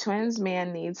The twins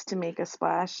man needs to make a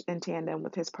splash in tandem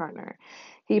with his partner.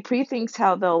 He pre-thinks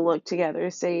how they'll look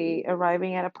together, say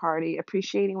arriving at a party,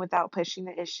 appreciating without pushing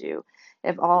the issue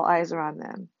if all eyes are on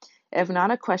them. If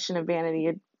not a question of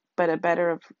vanity, but a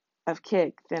better of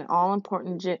kick, then all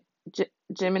important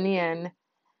Geminian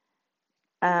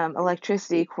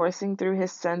electricity coursing through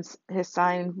his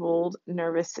sign-ruled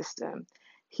nervous system.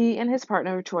 He and his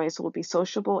partner of choice will be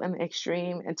sociable in the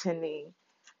extreme, attending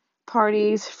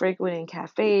parties, frequenting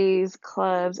cafes,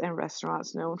 clubs, and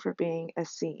restaurants known for being a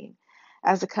scene.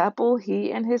 As a couple,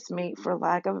 he and his mate, for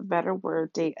lack of a better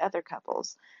word, date other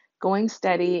couples, going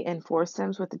steady in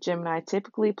foursomes with the Gemini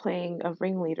typically playing a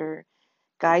ringleader,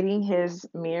 guiding his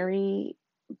merry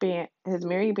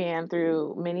band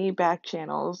through many back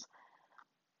channels,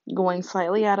 going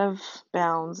slightly out of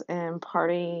bounds and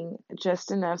partying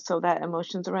just enough so that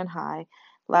emotions run high.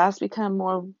 Last become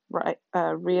more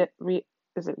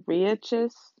is it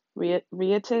riotous,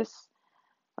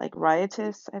 like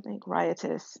riotous, I think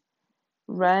riotous.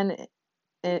 Run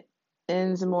it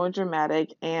ends more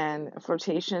dramatic and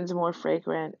flirtations more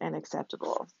fragrant and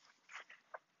acceptable.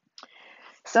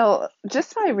 So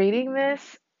just by reading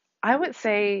this, I would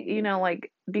say,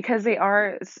 like because they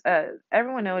are,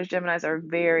 everyone knows Geminis are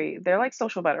they're like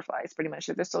social butterflies, pretty much.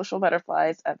 They're the social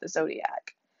butterflies of the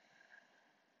zodiac.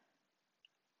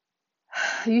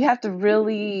 You have to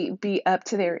really be up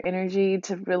to their energy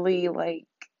to really like,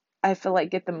 I feel like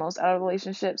get the most out of a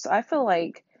relationship. So I feel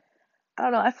like, I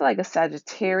don't know, I feel like a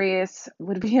Sagittarius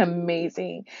would be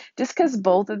amazing just because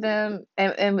both of them,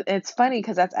 and it's funny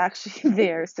because that's actually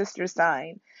their sister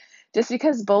sign. Just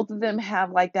because both of them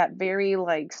have like that very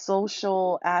like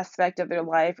social aspect of their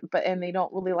life, and they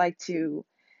don't really like to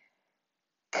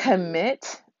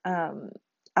commit.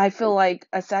 I feel like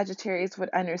a Sagittarius would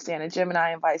understand a Gemini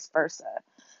and vice versa.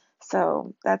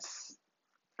 So that's,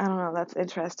 I don't know, that's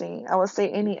interesting. I would say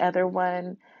any other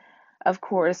one, of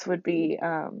course, would be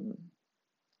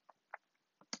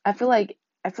I feel like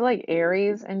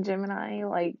Aries and Gemini,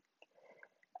 like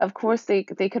of course they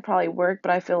could probably work,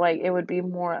 but I feel like it would be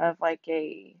more of like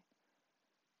a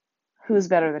who's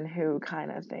better than who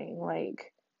kind of thing,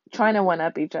 like trying to one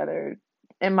up each other,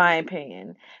 in my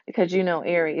opinion, because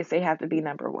Aries, they have to be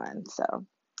number one. So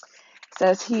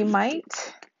says he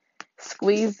might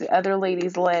squeeze the other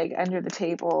lady's leg under the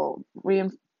table,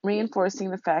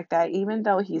 reinforcing the fact that even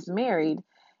though he's married,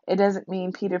 it doesn't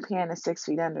mean Peter Pan is 6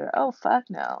 feet under. Oh, fuck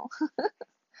no.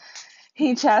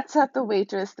 He chats up the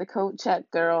waitress, the coat check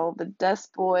girl, the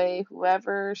desk boy,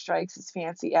 whoever strikes his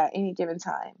fancy at any given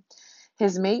time.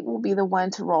 His mate will be the one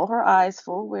to roll her eyes,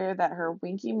 full aware that her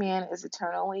winky man is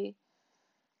eternally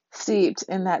steeped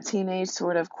in that teenage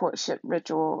sort of courtship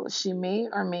ritual. She may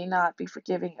or may not be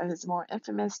forgiving of his more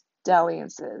infamous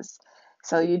dalliances.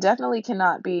 So you definitely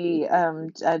cannot be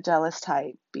a jealous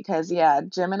type because yeah,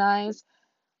 Geminis,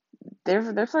 they're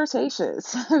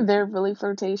flirtatious. They're really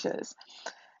flirtatious.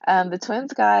 The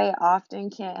twins guy often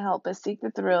can't help but seek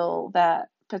the thrill that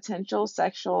potential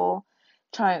sexual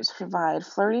triumphs provide.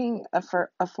 Flirting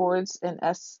affords an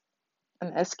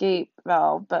escape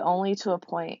valve, but only to a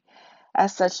point.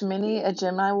 As such, many a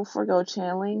Gemini will forego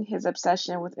channeling his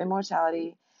obsession with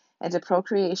immortality into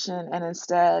procreation and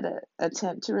instead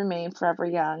attempt to remain forever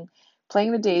young,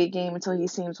 playing the dating game until he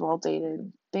seems well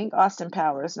dated. Think Austin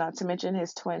Powers, not to mention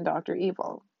his twin Dr.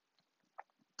 Evil.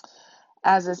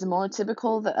 As is more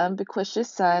typical, the ubiquitous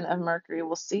son of Mercury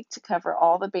will seek to cover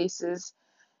all the bases,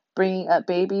 bringing up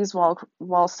babies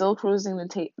while still cruising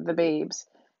the babes.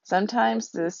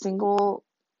 Sometimes the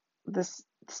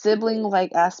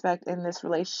sibling-like aspect in this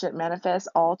relationship manifests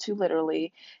all too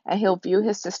literally, and he'll view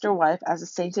his sister wife as a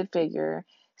sainted figure,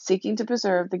 seeking to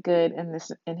preserve the good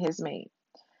in his mate.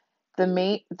 The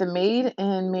maid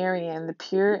in Marion, the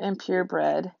pure and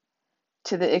purebred,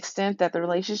 to the extent that the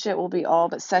relationship will be all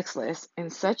but sexless. In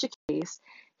such a case,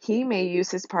 he may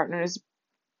use his partner's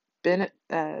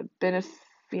beneficence,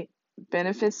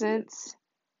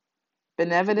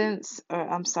 benevolence.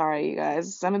 I'm sorry, you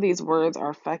guys. Some of these words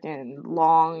are fucking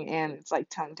long and it's like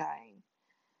tongue tying.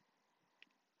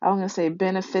 I'm gonna say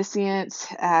beneficence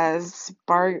as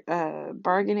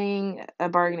bargaining a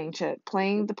bargaining chip,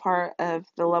 playing the part of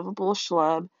the lovable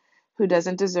schlub who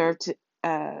doesn't deserve to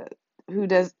uh who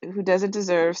doesn't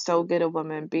deserve so good a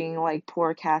woman, being like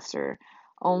poor Castor,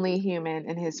 only human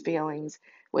in his feelings,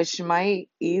 which might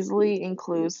easily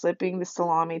include slipping the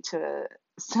salami to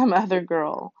some other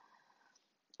girl.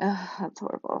 Ugh, that's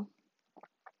horrible.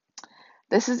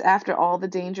 This is after all the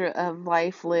danger of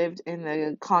life lived in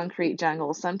the concrete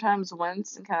jungle. Sometimes one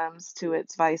succumbs to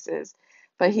its vices,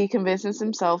 but he convinces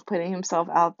himself putting himself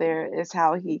out there is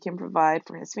how he can provide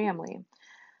for his family.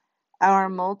 Our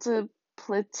multiplicity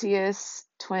EXPLICET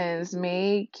twins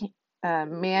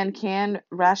man can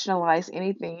rationalize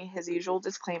anything, his usual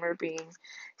disclaimer being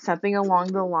something along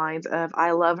the lines of,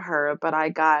 I love her, but I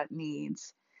got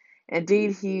needs.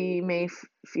 Indeed, he may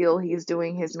feel he's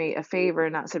doing his mate a favor,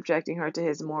 not subjecting her to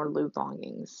his more lewd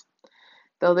longings.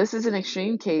 Though this is an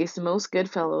extreme case, most good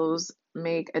fellows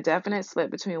make a definite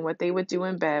split between what they would do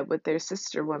in bed with their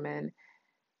sister woman.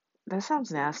 That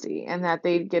sounds nasty. And that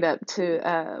they'd get up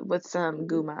to with some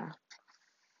guma.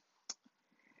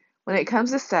 When it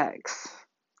comes to sex,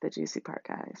 the juicy part,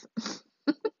 guys.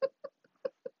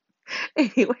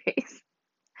 Anyways,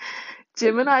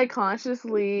 Gemini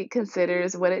consciously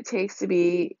considers what it takes to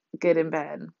be good in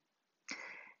bed.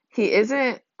 He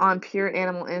isn't on pure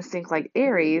animal instinct like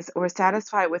Aries or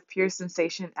satisfied with pure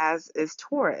sensation as is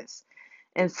Taurus.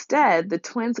 Instead, the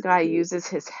twins guy uses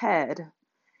his head,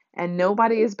 and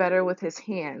nobody is better with his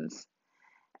hands.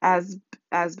 As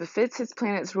as befits his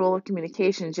planet's role of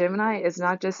communication, Gemini is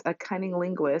not just a cunning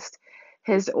linguist.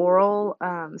 His oral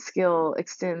skill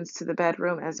extends to the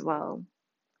bedroom as well.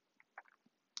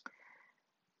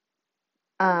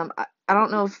 I don't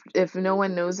know if no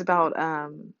one knows about a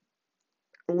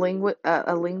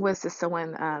linguist is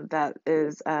someone that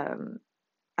is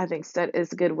I think is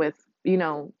good with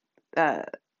uh,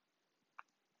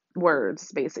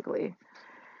 words basically.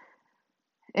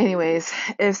 Anyways,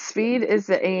 if speed is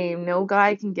the aim, no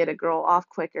guy can get a girl off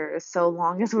quicker, so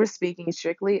long as we're speaking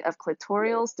strictly of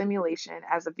clitoral stimulation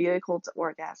as a vehicle to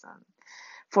orgasm.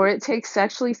 For it takes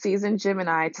sexually seasoned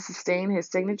Gemini to sustain his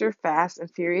signature fast and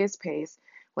furious pace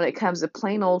when it comes to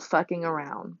plain old fucking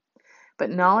around. But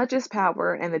knowledge is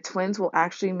power, and the twins will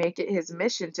actually make it his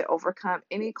mission to overcome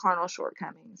any carnal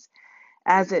shortcomings.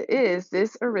 As it is,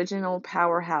 this original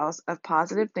powerhouse of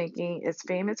positive thinking is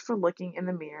famous for looking in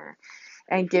the mirror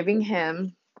and giving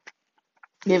himself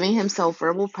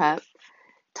verbal pep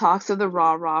talks of the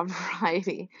rah-rah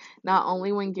variety, not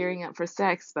only when gearing up for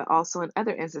sex, but also in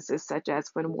other instances, such as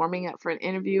when warming up for an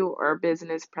interview or a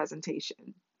business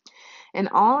presentation. In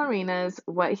all arenas,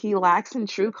 what he lacks in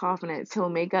true confidence, he'll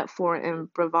make up for in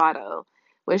bravado,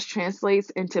 which translates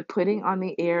into putting on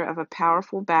the air of a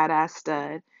powerful badass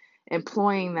stud,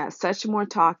 employing that such more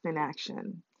talk than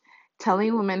action.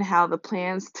 Telling women how the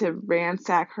plans to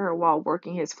ransack her while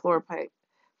working his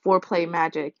foreplay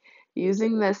magic,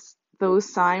 using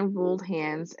those sign-ruled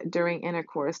hands during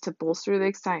intercourse to bolster the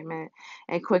excitement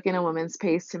and quicken a woman's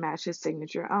pace to match his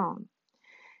signature own.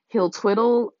 He'll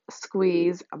twiddle,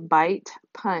 squeeze, bite,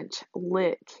 punch,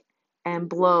 lick, and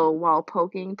blow while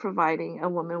poking, providing a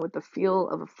woman with the feel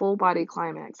of a full-body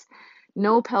climax.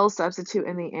 No pill substitute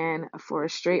in the end for a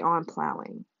straight-on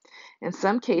plowing. In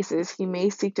some cases, he may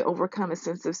seek to overcome a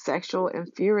sense of sexual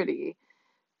inferiority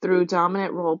through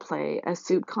dominant role play, a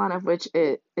soup con of which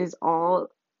it is all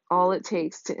it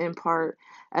takes to impart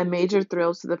a major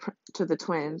thrill to the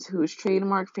twins, whose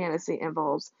trademark fantasy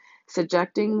involves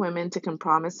subjecting women to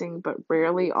compromising but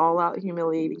rarely all-out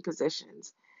humiliating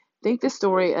positions. Think the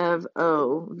story of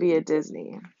O via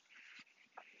Disney.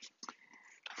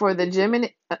 For the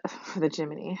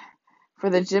Gemini, for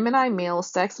the Gemini male,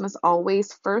 sex must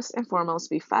always first and foremost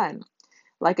be fun.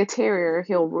 Like a terrier,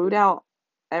 he'll root out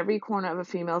every corner of a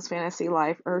female's fantasy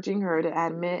life, urging her to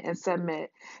admit and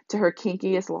submit to her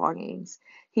kinkiest longings.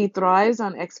 He thrives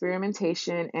on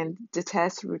experimentation and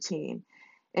detests routine.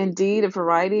 Indeed, a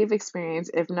variety of experience,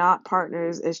 if not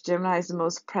partners, is Gemini's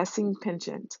most pressing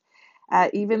penchant.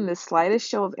 At even the slightest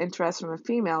show of interest from a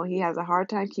female, he has a hard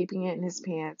time keeping it in his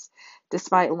pants,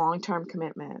 despite long-term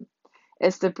commitment.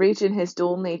 It's the breach in his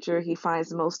dual nature he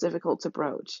finds most difficult to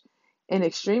broach. In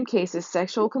extreme cases,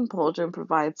 sexual compulsion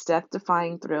provides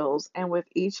death-defying thrills, and with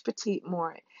each petite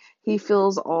mort, he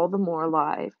feels all the more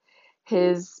alive.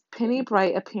 His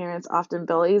penny-bright appearance often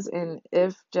belies in,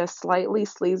 if just slightly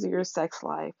sleazier sex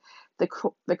life,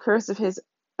 the curse of his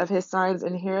sign's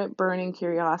inherent burning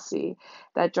curiosity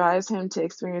that drives him to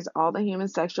experience all the human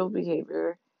sexual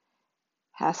behavior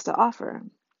has to offer.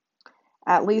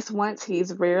 At least once,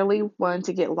 he's rarely one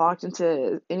to get locked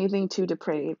into anything too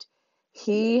depraved.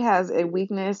 He has a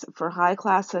weakness for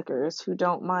high-class hookers who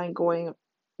don't mind going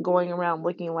around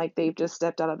looking like they've just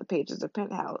stepped out of the pages of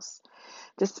Penthouse.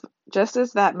 Just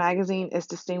as that magazine is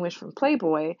distinguished from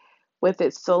Playboy, with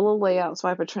its solo layouts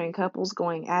by portraying couples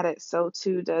going at it, so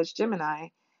too does Gemini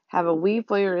have a wee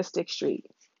voyeuristic streak.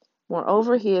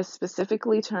 Moreover, he is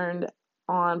specifically turned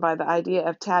on by the idea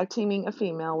of tag teaming a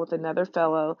female with another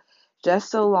fellow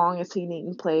just so long as he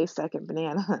needn't play second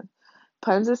banana.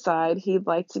 Puns aside, he'd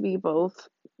like to be both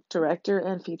director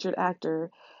and featured actor.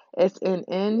 It's an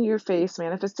in-your-face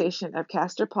manifestation of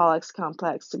Castor Pollock's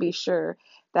complex, to be sure,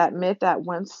 that myth that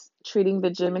once treating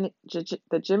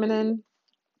the Gemini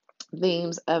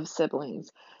themes of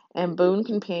siblings and boon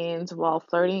companions while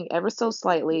flirting ever so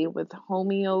slightly with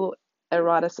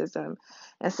homoeroticism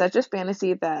and such a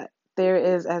fantasy that there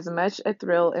is as much a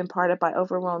thrill imparted by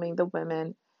overwhelming the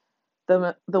woman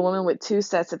with two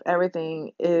sets of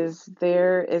everything is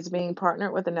there is being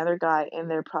partnered with another guy in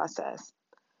their process.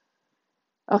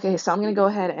 Okay, so I'm going to go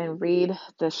ahead and read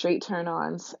the straight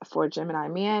turn-ons for Gemini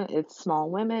man. It's small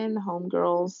women,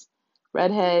 homegirls,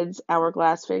 redheads,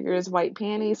 hourglass figures, white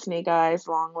panties, snake eyes,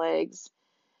 long legs,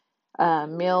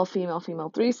 male, female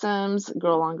threesomes,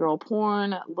 girl on girl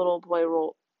porn, little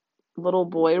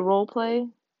boy role play.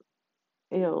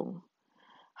 Ew.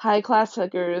 High class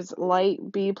hookers, light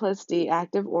B plus D,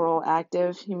 active oral,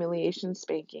 active humiliation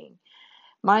spanking.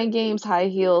 Mind games, high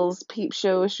heels, peep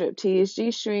show, striptease,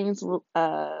 G-strings,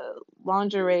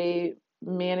 lingerie,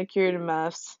 manicured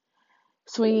muffs,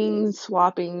 swinging,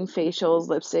 swapping, facials,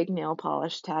 lipstick, nail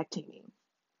polish, tag teaming.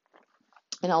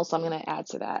 And also, I'm going to add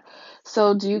to that.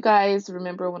 So, do you guys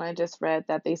remember when I just read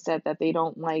that they said that they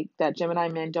don't like, that Gemini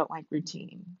men don't like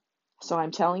routine? So,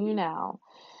 I'm telling you now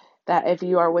that if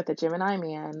you are with a Gemini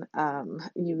man,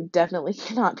 you definitely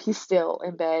cannot be still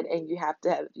in bed, and you have to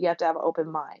have an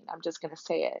open mind. I'm just going to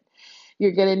say it.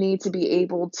 You're going to need to be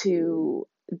able to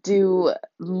do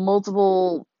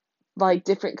multiple, like,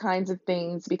 different kinds of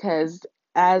things because,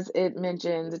 as it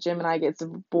mentions, Gemini gets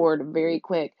bored very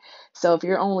quick. So if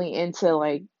you're only into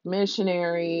like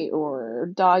missionary or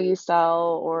doggy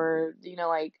style or,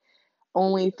 like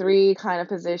only three kind of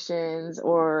positions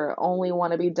or only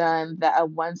want to be done that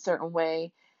one certain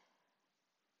way,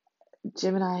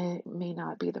 Gemini may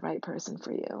not be the right person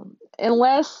for you.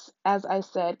 Unless, as I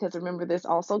said, because remember this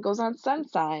also goes on sun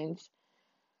signs,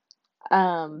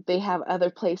 they have other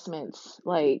placements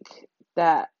like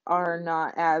that are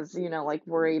not as, like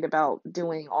worried about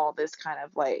doing all this kind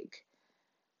of like,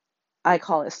 I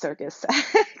call it circus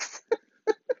sex.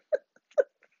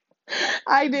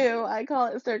 I do. I call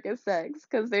it circus sex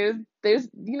because there's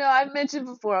I've mentioned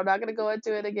before, I'm not going to go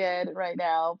into it again right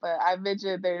now, but I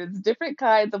mentioned there's different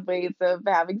kinds of ways of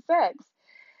having sex.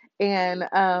 And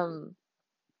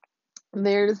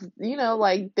there's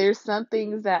like there's some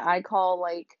things that I call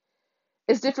like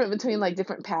it's different between like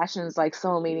different passions like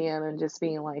soul medium and just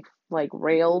being like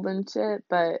railed and shit,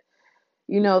 but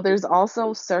there's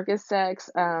also circus sex.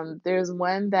 There's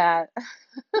one that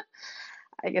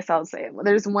I guess I'll say it.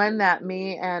 There's one that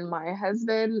me and my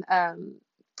husband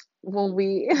when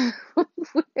we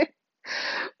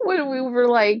when we were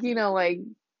like like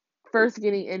first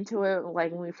getting into it,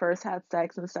 like when we first had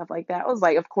sex and stuff like that, it was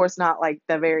like of course not like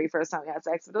the very first time we had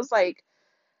sex, but it was like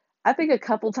I think a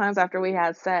couple times after we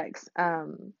had sex.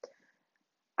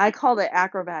 I called it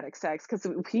acrobatic sex because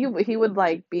he would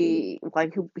like be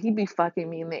like he'd be fucking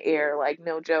me in the air, like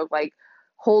no joke, like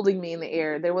holding me in the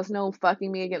air. There was no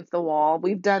fucking me against the wall.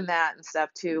 We've done that and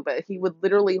stuff too, but he would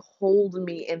literally hold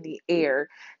me in the air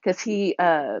because he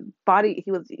was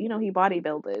he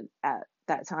bodybuilded at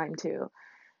that time too.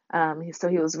 So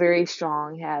he was very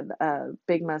strong, had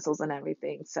big muscles and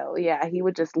everything. So yeah, he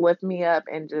would just lift me up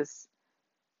and just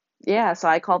yeah. So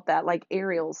I called that like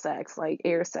aerial sex, like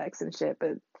air sex and shit,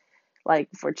 but like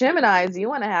for Geminis, you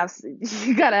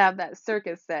gotta have that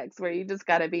circus sex where you just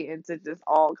gotta be into just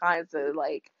all kinds of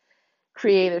like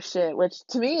creative shit, which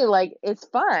to me like it's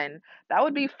fun. That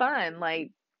would be fun. Like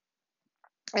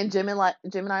and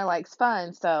Gemini likes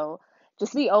fun, so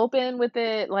just be open with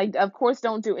it. Like of course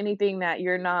don't do anything that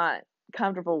you're not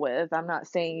comfortable with. I'm not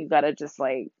saying you gotta just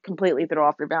like completely throw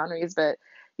off your boundaries, but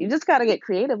you just gotta get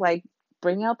creative. Like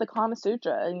bring out the Kama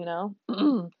Sutra,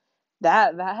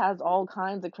 that has all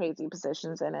kinds of crazy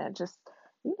positions in it. Just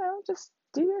just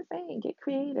do your thing, get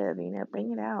creative,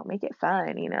 bring it out, make it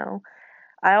fun.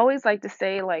 I always like to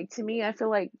say, like, to me, I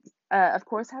feel like of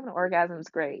course having an orgasm is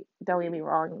great, don't get me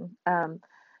wrong,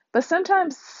 but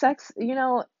sometimes sex,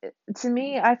 to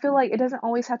me, I feel like it doesn't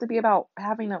always have to be about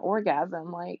having an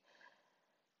orgasm. Like,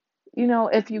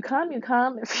 if you come, you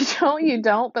come. If you don't, you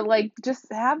don't. But like, just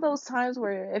have those times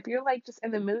where if you're like just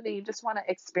in the mood and you just want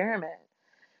to experiment,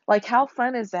 like, how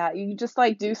fun is that? You just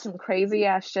like do some crazy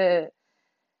ass shit.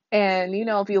 And,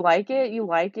 if you like it, you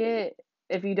like it.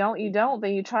 If you don't, you don't.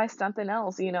 Then you try something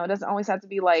else. It doesn't always have to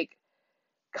be like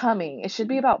coming. It should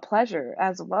be about pleasure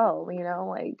as well,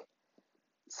 like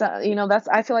so,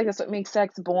 I feel like that's what makes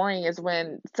sex boring is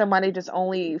when somebody just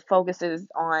only focuses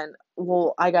on,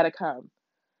 well, I gotta come.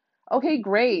 Okay,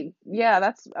 great. Yeah,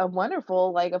 that's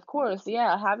wonderful. Like, of course,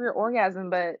 yeah, have your orgasm,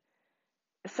 but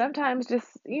sometimes just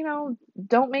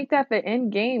don't make that the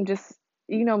end game. Just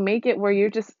make it where you're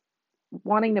just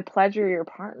wanting to pleasure your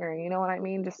partner, you know what I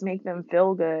mean? Just make them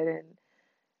feel good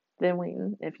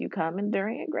then if you come and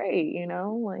during it, great,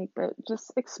 like, but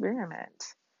just experiment.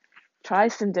 Try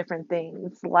some different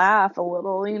things. Laugh a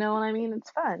little, you know what I mean?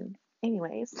 It's fun.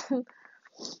 Anyways.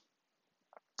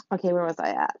 Okay, where was I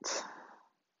at?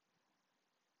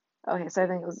 Okay, so I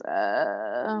think it was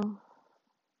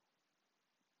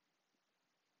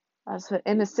so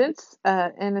in a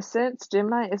sense,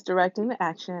 Gemini is directing the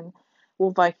action,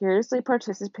 will vicariously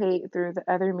participate through the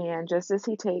other man, just as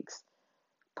he takes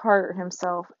part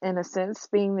himself. In a sense,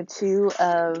 being the two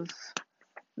of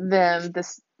them,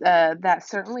 this that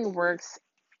certainly works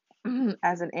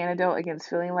as an antidote against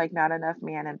feeling like not enough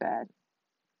man in bed.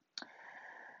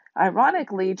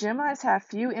 Ironically, Geminis have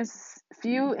few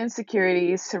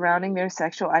insecurities surrounding their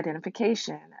sexual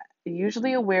identification,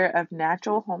 usually aware of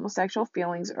natural homosexual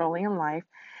feelings early in life,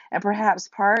 and perhaps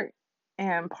part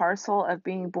and parcel of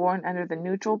being born under the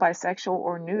neutral, bisexual,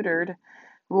 or neutered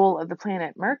rule of the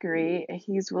planet Mercury.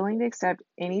 He's willing to accept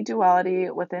any duality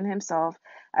within himself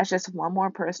as just one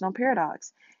more personal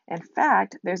paradox. In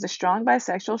fact, there's a strong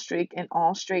bisexual streak in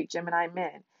all straight Gemini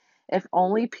men. If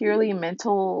only purely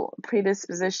mental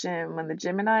predisposition. When the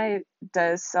Gemini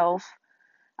does self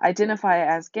identify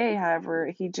as gay, however,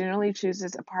 he generally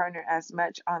chooses a partner as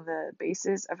much on the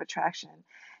basis of attraction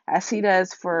as he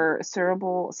does for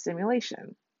cerebral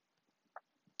stimulation.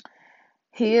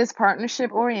 He is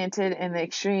partnership oriented in the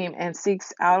extreme and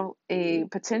seeks out a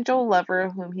potential lover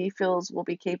whom he feels will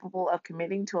be capable of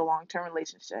committing to a long term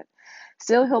relationship.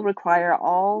 Still, he'll require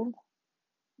all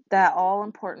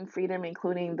important freedom,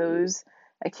 including those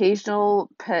occasional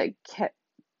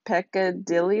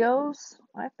peccadillos.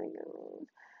 I think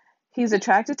he's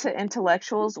attracted to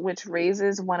intellectuals, which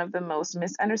raises one of the most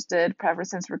misunderstood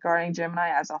preferences regarding Gemini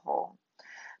as a whole.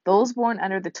 Those born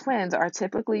under the twins are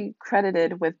typically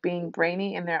credited with being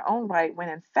brainy in their own right, when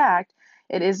in fact,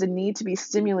 it is the need to be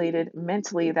stimulated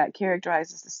mentally that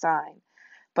characterizes the sign.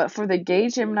 But for the gay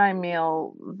Gemini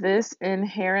male, this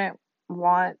inherent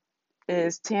want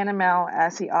is tantamount,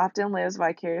 as he often lives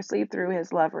vicariously through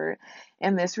his lover.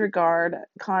 In this regard,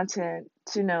 content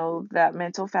to know that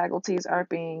mental faculties are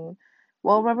being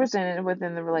well represented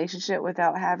within the relationship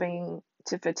without having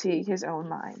to fatigue his own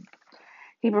mind.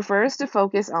 He prefers to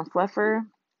focus on fluffier,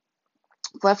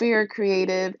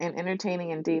 creative, and entertaining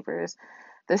endeavors.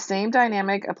 The same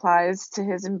dynamic applies to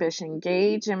his ambition.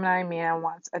 Gay Gemini man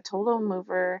wants a total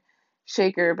mover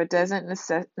shaker, but doesn't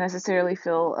necessarily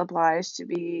feel obliged to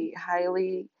be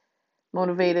highly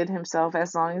motivated himself,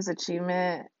 as long as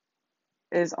achievement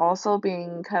is also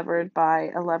being covered by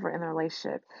a lover in the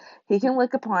relationship. He can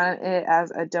look upon it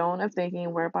as a dome of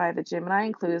thinking whereby the Gemini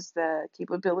includes the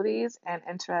capabilities and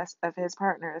interests of his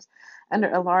partners under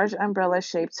a large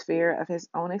umbrella-shaped sphere of his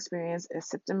own experience, is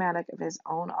symptomatic of his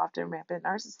own often rampant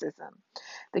narcissism.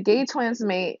 The gay twins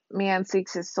man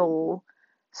seeks his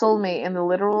soulmate in the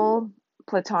literal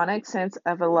platonic sense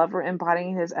of a lover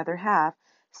embodying his other half,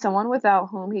 someone without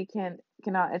whom he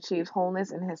cannot achieve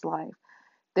wholeness in his life.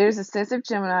 There's a sense of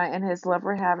Gemini and his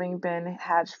lover having been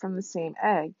hatched from the same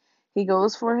egg. He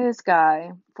goes for a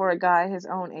guy his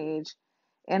own age,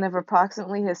 and of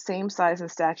approximately his same size and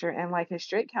stature, and like his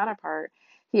straight counterpart,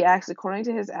 he acts according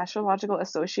to his astrological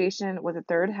association with the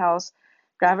third house,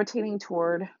 gravitating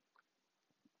toward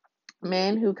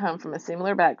men who come from a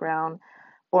similar background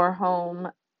or home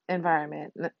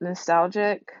environment.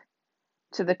 Nostalgic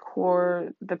to the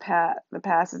core, the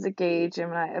past is a gay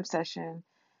Gemini obsession.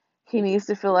 He needs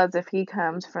to feel as if he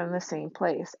comes from the same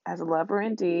place. As a lover,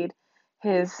 indeed,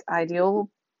 his ideal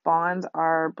bonds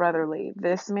are brotherly.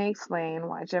 This may explain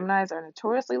why Geminis are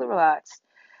notoriously relaxed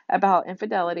about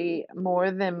infidelity.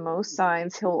 More than most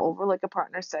signs, he'll overlook a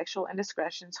partner's sexual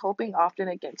indiscretions, hoping often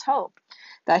against hope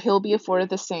that he'll be afforded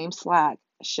the same slack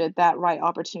should that right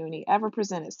opportunity ever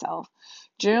present itself.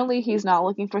 Generally, he's not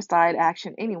looking for side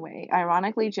action anyway.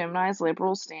 Ironically, Gemini's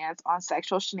liberal stance on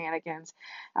sexual shenanigans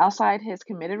outside his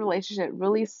committed relationship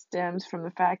really stems from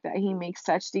the fact that he makes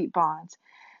such deep bonds.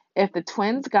 If the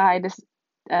twins guy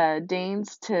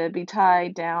deigns to be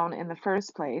tied down in the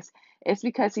first place, it's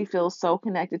because he feels so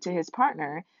connected to his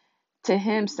partner. To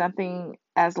him, something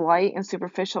as light and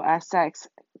superficial as sex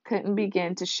couldn't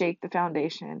begin to shake the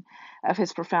foundation of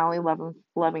his profoundly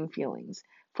loving feelings.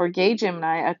 For gay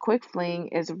Gemini, a quick fling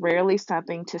is rarely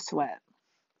something to sweat.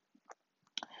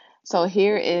 So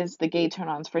here is the gay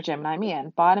turn-ons for Gemini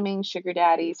man. Bottoming, sugar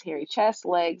daddies, hairy chest,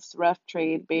 legs, rough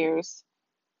trade, bears.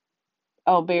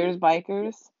 Oh, bears,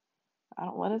 bikers.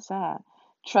 What is that?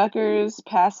 Truckers,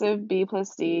 passive B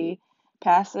plus D,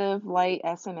 passive light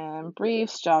S&M,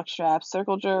 briefs, jock straps,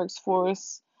 circle jerks,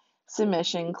 force,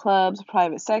 submission, clubs,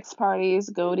 private sex parties,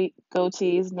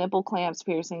 goatees, nipple clamps,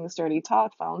 piercings, dirty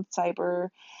talk, phone, cyber,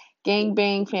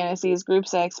 Gangbang fantasies, group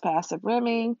sex, passive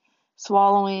rimming,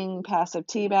 swallowing, passive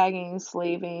teabagging,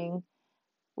 slaving,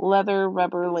 leather,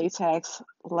 rubber, latex,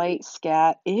 light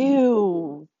scat,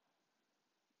 ew,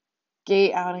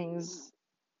 gay outings,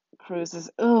 cruises,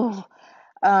 ugh.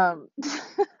 Um,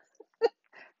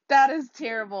 that is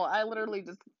terrible. I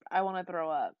want to throw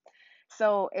up.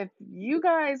 So if you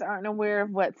guys aren't aware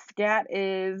of what scat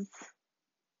is,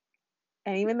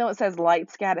 and even though it says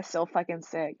light scat is so fucking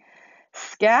sick,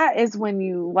 scat is when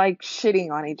you like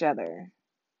shitting on each other,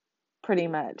 pretty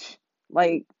much.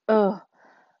 Like, ugh,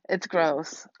 it's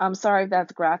gross. I'm sorry if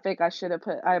that's graphic.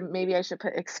 Maybe I should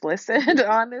put explicit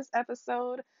on this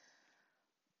episode.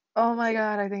 Oh my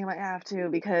God, I think I might have to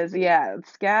because yeah,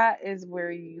 scat is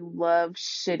where you love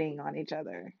shitting on each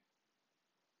other.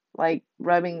 Like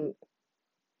rubbing,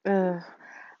 ugh,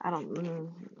 I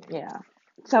don't, yeah.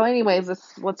 So anyways,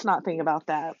 let's not think about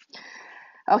that.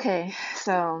 Okay,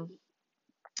 so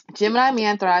Gemini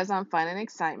man thrives on fun and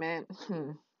excitement.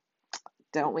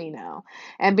 Don't we know?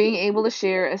 And being able to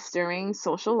share a stirring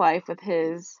social life with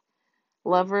his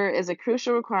lover is a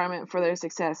crucial requirement for their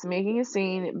success. Making a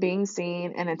scene, being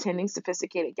seen, and attending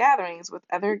sophisticated gatherings with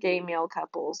other gay male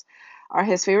couples are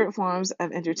his favorite forms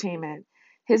of entertainment.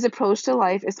 His approach to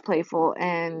life is playful,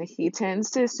 and he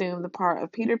tends to assume the part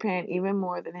of Peter Pan even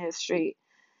more than his straight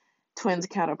twins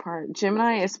counterpart.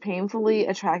 Gemini is painfully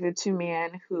attracted to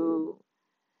men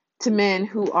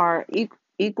who are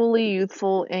equally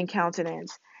youthful in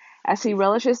countenance, as he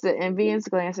relishes the envious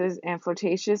glances and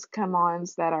flirtatious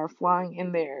come-ons that are flung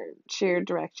in their shared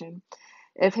direction.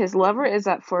 If his lover is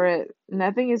up for it,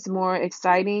 nothing is more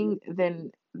exciting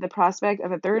than the prospect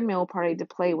of a third male party to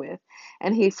play with,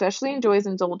 and he especially enjoys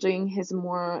indulging his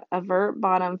more overt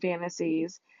bottom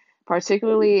fantasies,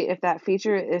 particularly if that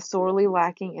feature is sorely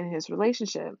lacking in his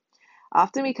relationship.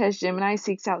 Often because Gemini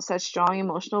seeks out such strong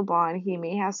emotional bond, he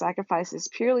may have sacrificed his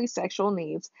purely sexual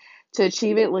needs to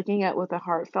achieve it, looking at with a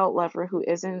heartfelt lover who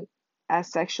isn't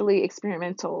as sexually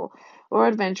experimental or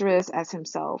adventurous as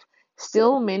himself.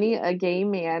 Still, many a gay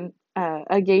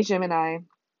Gemini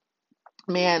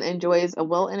man enjoys a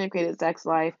well-integrated sex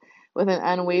life with an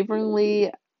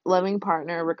unwaveringly loving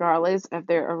partner, regardless of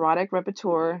their erotic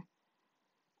repertoire.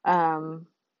 Um,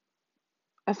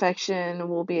 Affection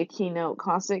will be a keynote.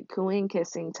 Constant cooing,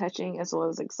 kissing, touching, as well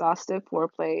as exhaustive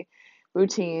foreplay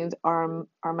routines are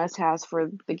must-haves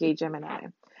for the gay Gemini.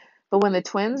 But when the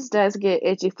twins does get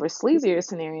itchy for sleazier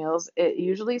scenarios, it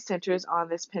usually centers on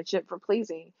this penchant for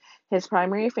pleasing. His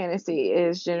primary fantasy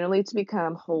is generally to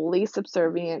become wholly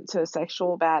subservient to a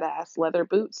sexual badass, leather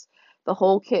boots, the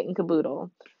whole kit and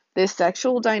caboodle. This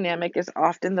sexual dynamic is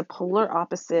often the polar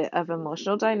opposite of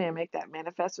emotional dynamic that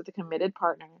manifests with a committed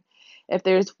partner. If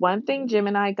there's one thing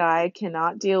Gemini guy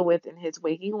cannot deal with in his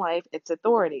waking life, it's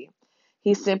authority.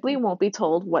 He simply won't be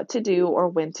told what to do or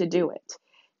when to do it.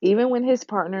 Even when his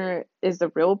partner is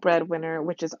the real breadwinner,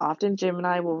 which is often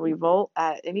Gemini, will revolt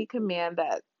at any command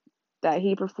that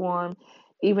he perform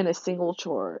even a single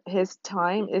chore. His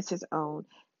time is his own,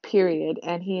 period,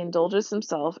 and he indulges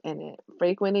himself in it,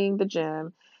 frequenting the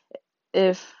gym,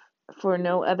 if for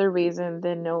no other reason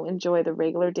than no enjoy the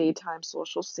regular daytime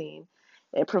social scene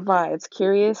it provides.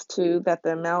 Curious, too, that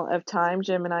the amount of time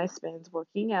Gemini spends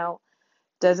working out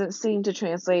doesn't seem to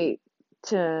translate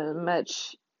to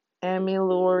much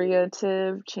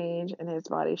ameliorative change in his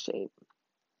body shape.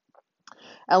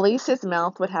 At least his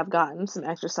mouth would have gotten some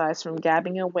exercise from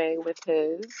gabbing away with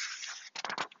his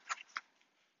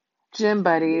gym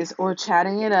buddies or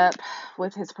chatting it up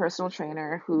with his personal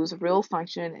trainer, whose real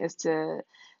function is to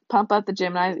pump up the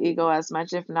Gemini's ego as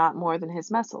much, if not more, than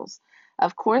his muscles.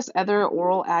 Of course, other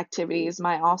oral activities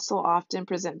might also often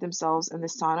present themselves in the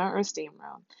sauna or steam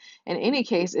room. In any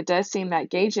case, it does seem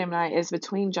that gay Gemini is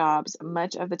between jobs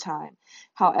much of the time.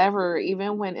 However,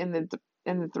 even when in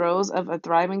the throes of a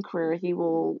thriving career, he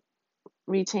will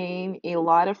retain a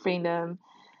lot of freedom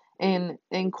and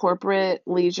incorporate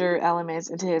leisure elements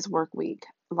into his work week.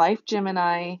 Life,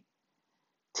 Gemini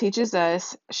teaches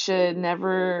us, should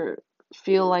never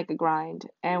feel like a grind.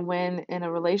 And when in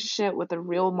a relationship with a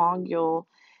real Mongol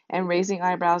and raising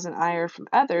eyebrows and ire from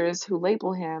others who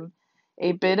label him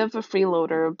a bit of a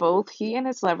freeloader, both he and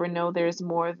his lover know there's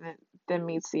more than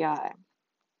meets the eye.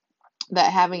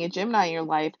 That having a Gemini in your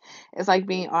life is like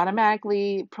being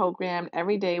automatically programmed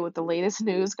every day with the latest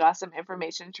news, gossip,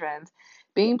 information, trends,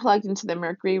 being plugged into the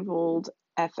Mercury ruled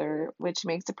ether, which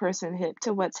makes a person hip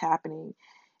to what's happening.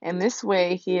 In this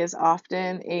way, he is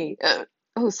often a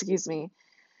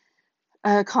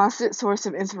constant source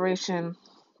of inspiration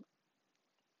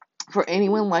for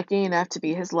anyone lucky enough to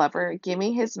be his lover,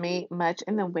 giving his mate much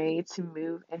in the way to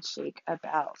move and shake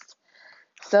about.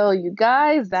 So you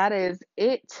guys, that is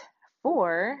it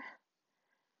for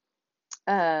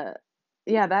uh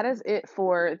yeah, that is it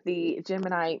for the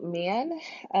Gemini man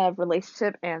of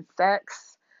relationship and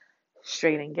sex,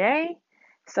 straight and gay.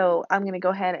 So I'm going to go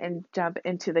ahead and jump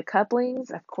into the couplings.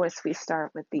 Of course, we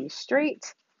start with the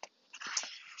straight.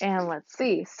 And let's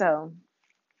see. So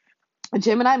a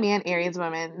Gemini man, Aries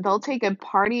woman, they'll take a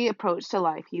party approach to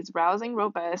life. He's rousing,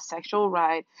 robust, sexual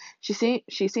ride. She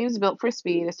seems built for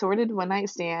speed. A sordid one night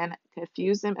stand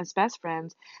confuse them as best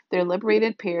friends. Their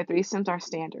liberated pair threesomes are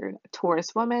standard. A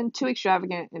Taurus woman, two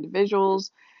extravagant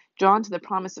individuals, drawn to the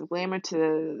promise of glamour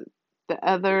to the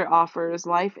other offers.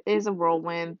 Life is a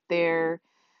whirlwind. Their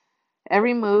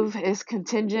every move is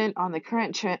contingent on the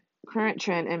current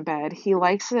trend in bed. He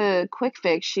likes a quick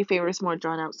fix. She favors more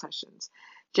drawn out sessions.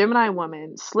 Gemini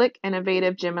woman. Slick,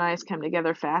 innovative Geminis come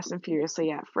together fast and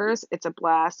furiously at first. It's a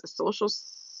blast, a social,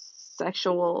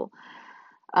 sexual,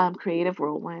 creative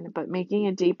whirlwind, but making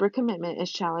a deeper commitment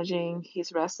is challenging.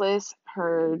 He's restless.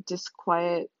 Her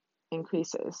disquiet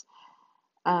increases.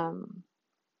 Um,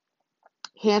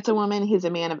 Handsome woman, he's a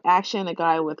man of action, a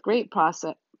guy with great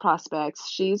prospects.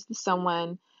 She's the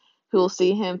someone who will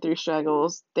see him through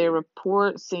struggles. Their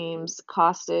rapport seems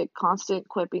caustic, constant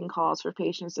quipping calls for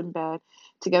patience in bed.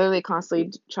 Together they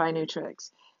constantly try new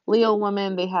tricks. Leo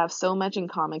woman, they have so much in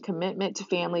common: commitment to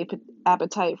family,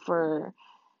 appetite for,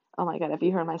 oh my God, if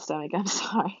you heard my stomach, I'm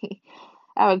sorry.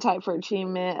 Appetite for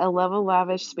achievement, a love of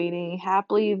lavish speeding.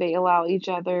 Happily, they allow each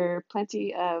other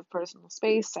plenty of personal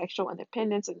space, sexual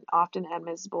independence, and often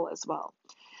admissible as well.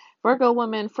 Virgo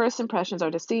woman, first impressions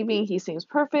are deceiving. He seems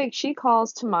perfect. She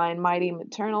calls to mind mighty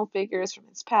maternal figures from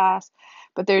his past,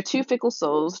 but they're two fickle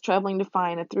souls, troubling to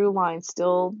find a through line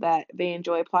still that they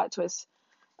enjoy plot twists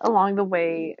along the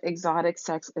way. Exotic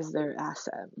sex is their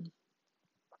asset.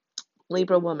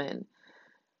 Libra woman,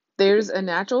 there's a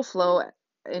natural flow,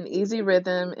 an easy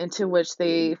rhythm into which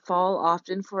they fall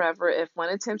often forever. If one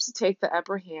attempts to take the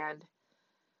upper hand,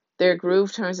 their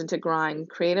groove turns into grind.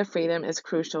 Creative freedom is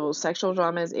crucial. Sexual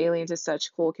drama is alien to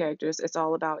such cool characters. It's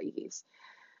all about ease.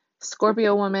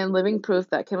 Scorpio woman, living proof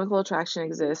that chemical attraction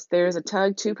exists. There is a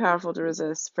tug too powerful to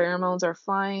resist. Pheromones are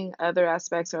flying, other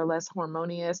aspects are less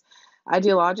harmonious.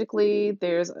 Ideologically,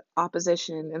 there's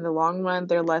opposition. In the long run,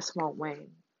 their less won't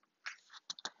wane.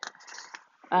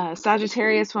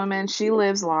 Sagittarius woman, she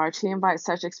lives large. He invites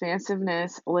such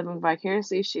expansiveness. Living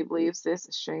vicariously, she believes this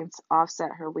strengths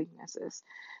offset her weaknesses.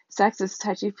 Sex is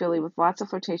touchy-feely with lots of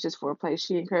flirtatious foreplay.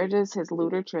 She encourages his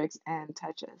lewder tricks and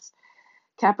touches.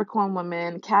 Capricorn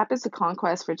woman, Cap is the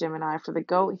conquest for Gemini. For the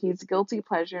goat, he's guilty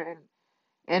pleasure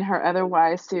in her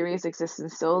otherwise serious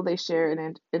existence. Still, they share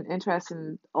an interest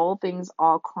in all things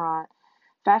all current.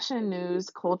 Fashion, news,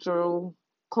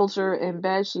 culture in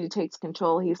bed, she takes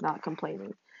control. He's not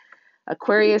complaining.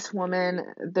 Aquarius woman,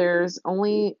 their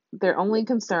only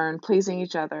concern, pleasing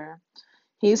each other.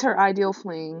 He's her ideal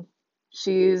fling.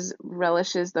 She's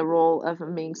relishes the role of a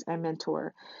minx and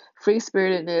mentor.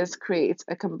 Free-spiritedness creates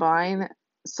a combined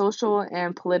social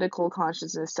and political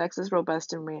consciousness. Sex is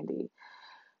robust and randy.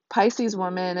 Pisces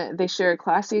woman, they share a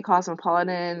classy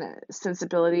cosmopolitan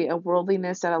sensibility, a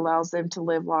worldliness that allows them to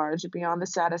live large beyond the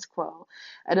status quo.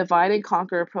 A divide and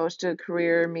conquer approach to a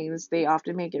career means they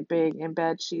often make it big. In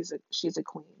bed, she's a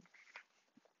queen.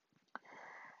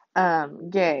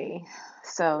 Gay.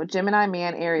 So Gemini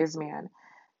man, Aries man.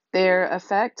 Their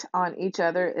effect on each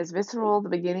other is visceral, the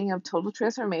beginning of total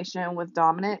transformation. With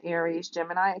dominant Aries,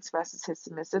 Gemini expresses his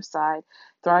submissive side.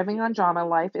 Thriving on drama,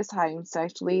 life is heightened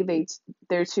sexually.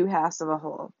 They're two halves of a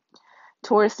whole.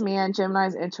 Taurus man,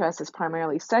 Gemini's interest is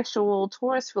primarily sexual.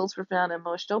 Taurus feels profound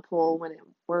emotional pull when it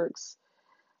works.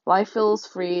 Life feels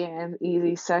free and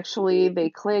easy sexually. They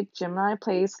click. Gemini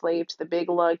plays slave to the big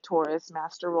lug. Taurus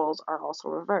master roles are also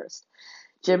reversed.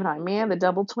 Gemini man, the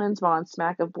double twins bond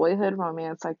smack of boyhood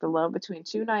romance like the love between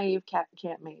two naive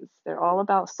campmates. They're all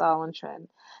about style and trend.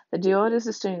 The duo is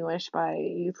distinguished by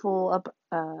youthful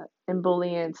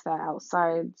ebullience that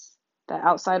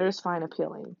outsiders find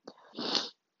appealing.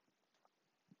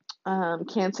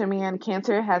 Cancer man,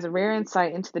 Cancer has a rare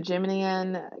insight into the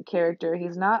Geminian character.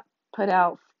 He's not put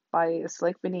out by a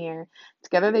slick veneer.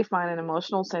 Together they find an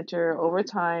emotional center. Over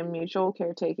time, mutual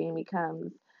caretaking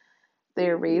becomes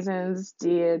their raisins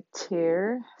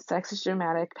d'etre. Sex is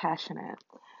dramatic, passionate.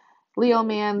 Leo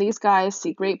man, these guys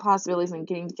see great possibilities in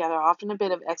getting together. Often a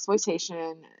bit of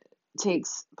exploitation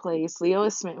takes place. Leo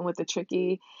is smitten with the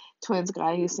tricky twins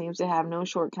guy who seems to have no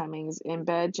shortcomings. In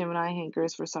bed, Gemini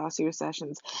hankers for saucier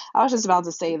sessions. I was just about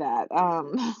to say that.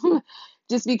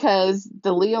 Just because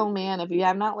the Leo man, if you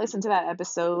have not listened to that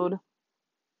episode,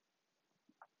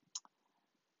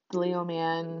 the Leo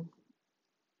man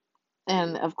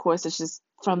And of course, it's just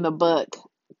from the book,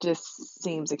 just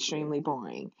seems extremely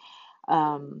boring.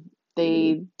 Um,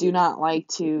 they do not like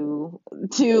to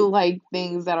do like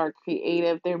things that are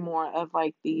creative. They're more of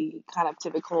like the kind of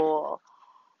typical,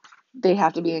 they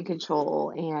have to be in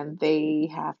control and they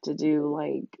have to do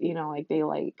like, like they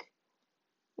like,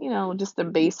 just the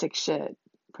basic shit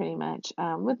pretty much.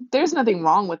 There's nothing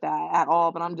wrong with that at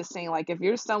all, but I'm just saying, like, if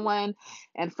you're someone,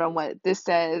 and from what this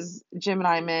says,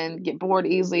 Gemini men get bored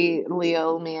easily,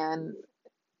 Leo man,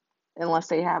 unless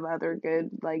they have other good,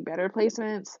 like, better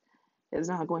placements, is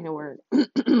not going to work.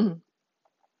 And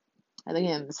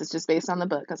again, this is just based on the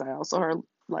book, because I also heard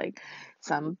like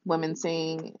some women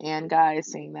saying and guys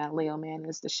saying that Leo man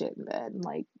is the shit in bed,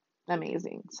 like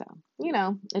amazing. So,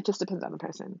 it just depends on the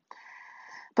person.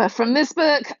 But from this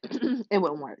book, it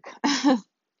wouldn't work.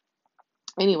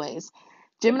 Anyways,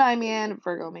 Gemini man,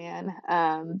 Virgo man,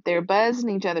 they're buzzed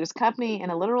in each other's company. In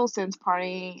a literal sense,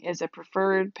 partying is a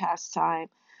preferred pastime.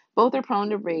 Both are prone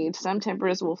to rage. Some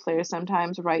tempers will flare.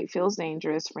 Sometimes right feels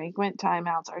dangerous. Frequent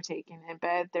timeouts are taken. In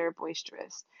bed, they're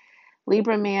boisterous.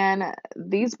 Libra man,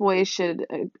 these boys should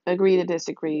agree to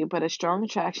disagree, but a strong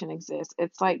attraction exists.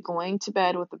 It's like going to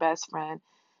bed with the best friend.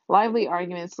 Lively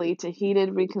arguments lead to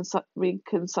heated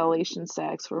reconciliation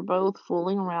sex, where both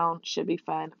fooling around should be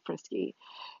fun, frisky.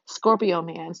 Scorpio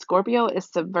man. Scorpio is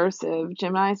subversive.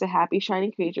 Gemini is a happy,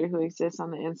 shiny creature who exists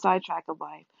on the inside track of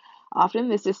life. Often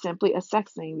this is simply a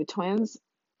sex thing. The twins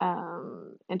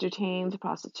entertains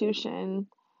prostitution,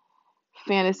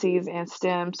 fantasies, and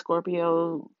STEM.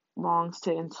 Scorpio longs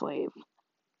to enslave.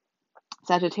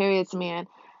 Sagittarius man.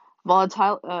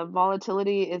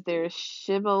 Volatility is their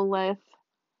shibboleth.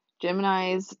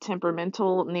 Gemini's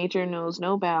temperamental nature knows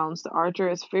no bounds. The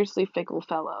archer is a fiercely fickle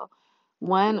fellow.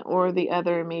 One or the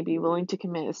other may be willing to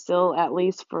commit still, at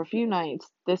least for a few nights.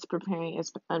 This preparing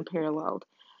is unparalleled.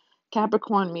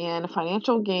 Capricorn man,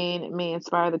 financial gain may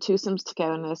inspire the twosomes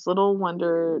togetherness. Little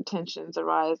wonder tensions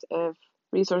arise if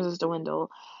resources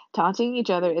dwindle. Taunting each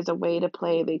other is a way to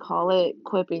play. They call it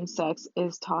quipping. Sex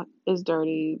is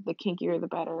dirty. The kinkier, the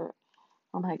better.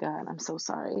 Oh my God, I'm so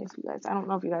sorry if you guys, I don't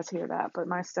know if you guys hear that, but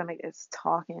my stomach is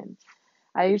talking.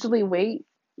 I usually wait,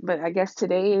 but I guess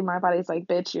today my body's like,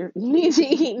 bitch, you need to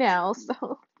eat now.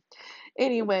 So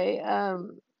anyway,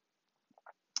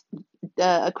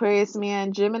 Aquarius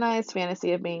man, Gemini's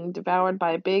fantasy of being devoured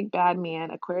by a big bad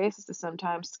man. Aquarius is the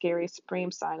sometimes scary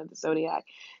supreme sign of the zodiac.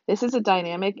 This is a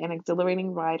dynamic and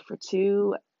exhilarating ride for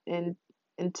two in,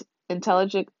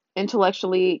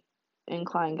 intellectually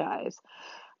inclined guys.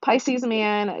 Pisces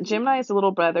man, Gemini is the little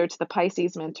brother to the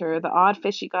Pisces mentor. The odd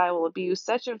fishy guy will abuse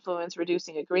such influence,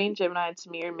 reducing a green Gemini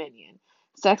to mere minion.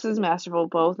 Sex is masterful,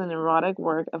 both an erotic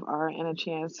work of art and a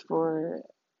chance for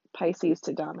Pisces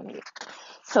to dominate.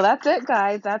 So that's it,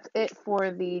 guys. That's it for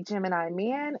the Gemini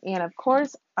man. And of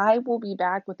course, I will be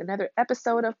back with another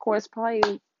episode, of course,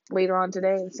 probably later on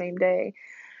today, the same day,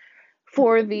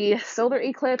 for the solar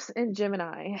eclipse in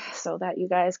Gemini, so that you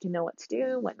guys can know what to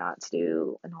do, what not to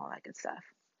do, and all that good stuff.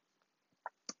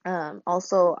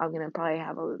 Also, I'm gonna probably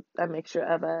have a mixture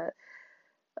of a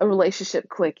relationship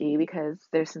quickie, because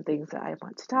there's some things that I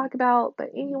want to talk about. But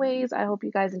anyways, I hope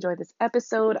you guys enjoyed this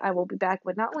episode. I will be back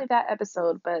with not only that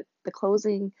episode, but the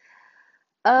closing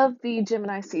of the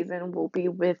Gemini season will be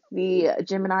with the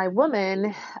Gemini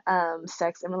woman,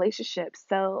 sex and relationships.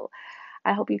 So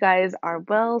I hope you guys are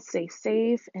well, stay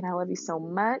safe, and I love you so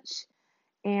much.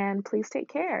 And please take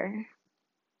care.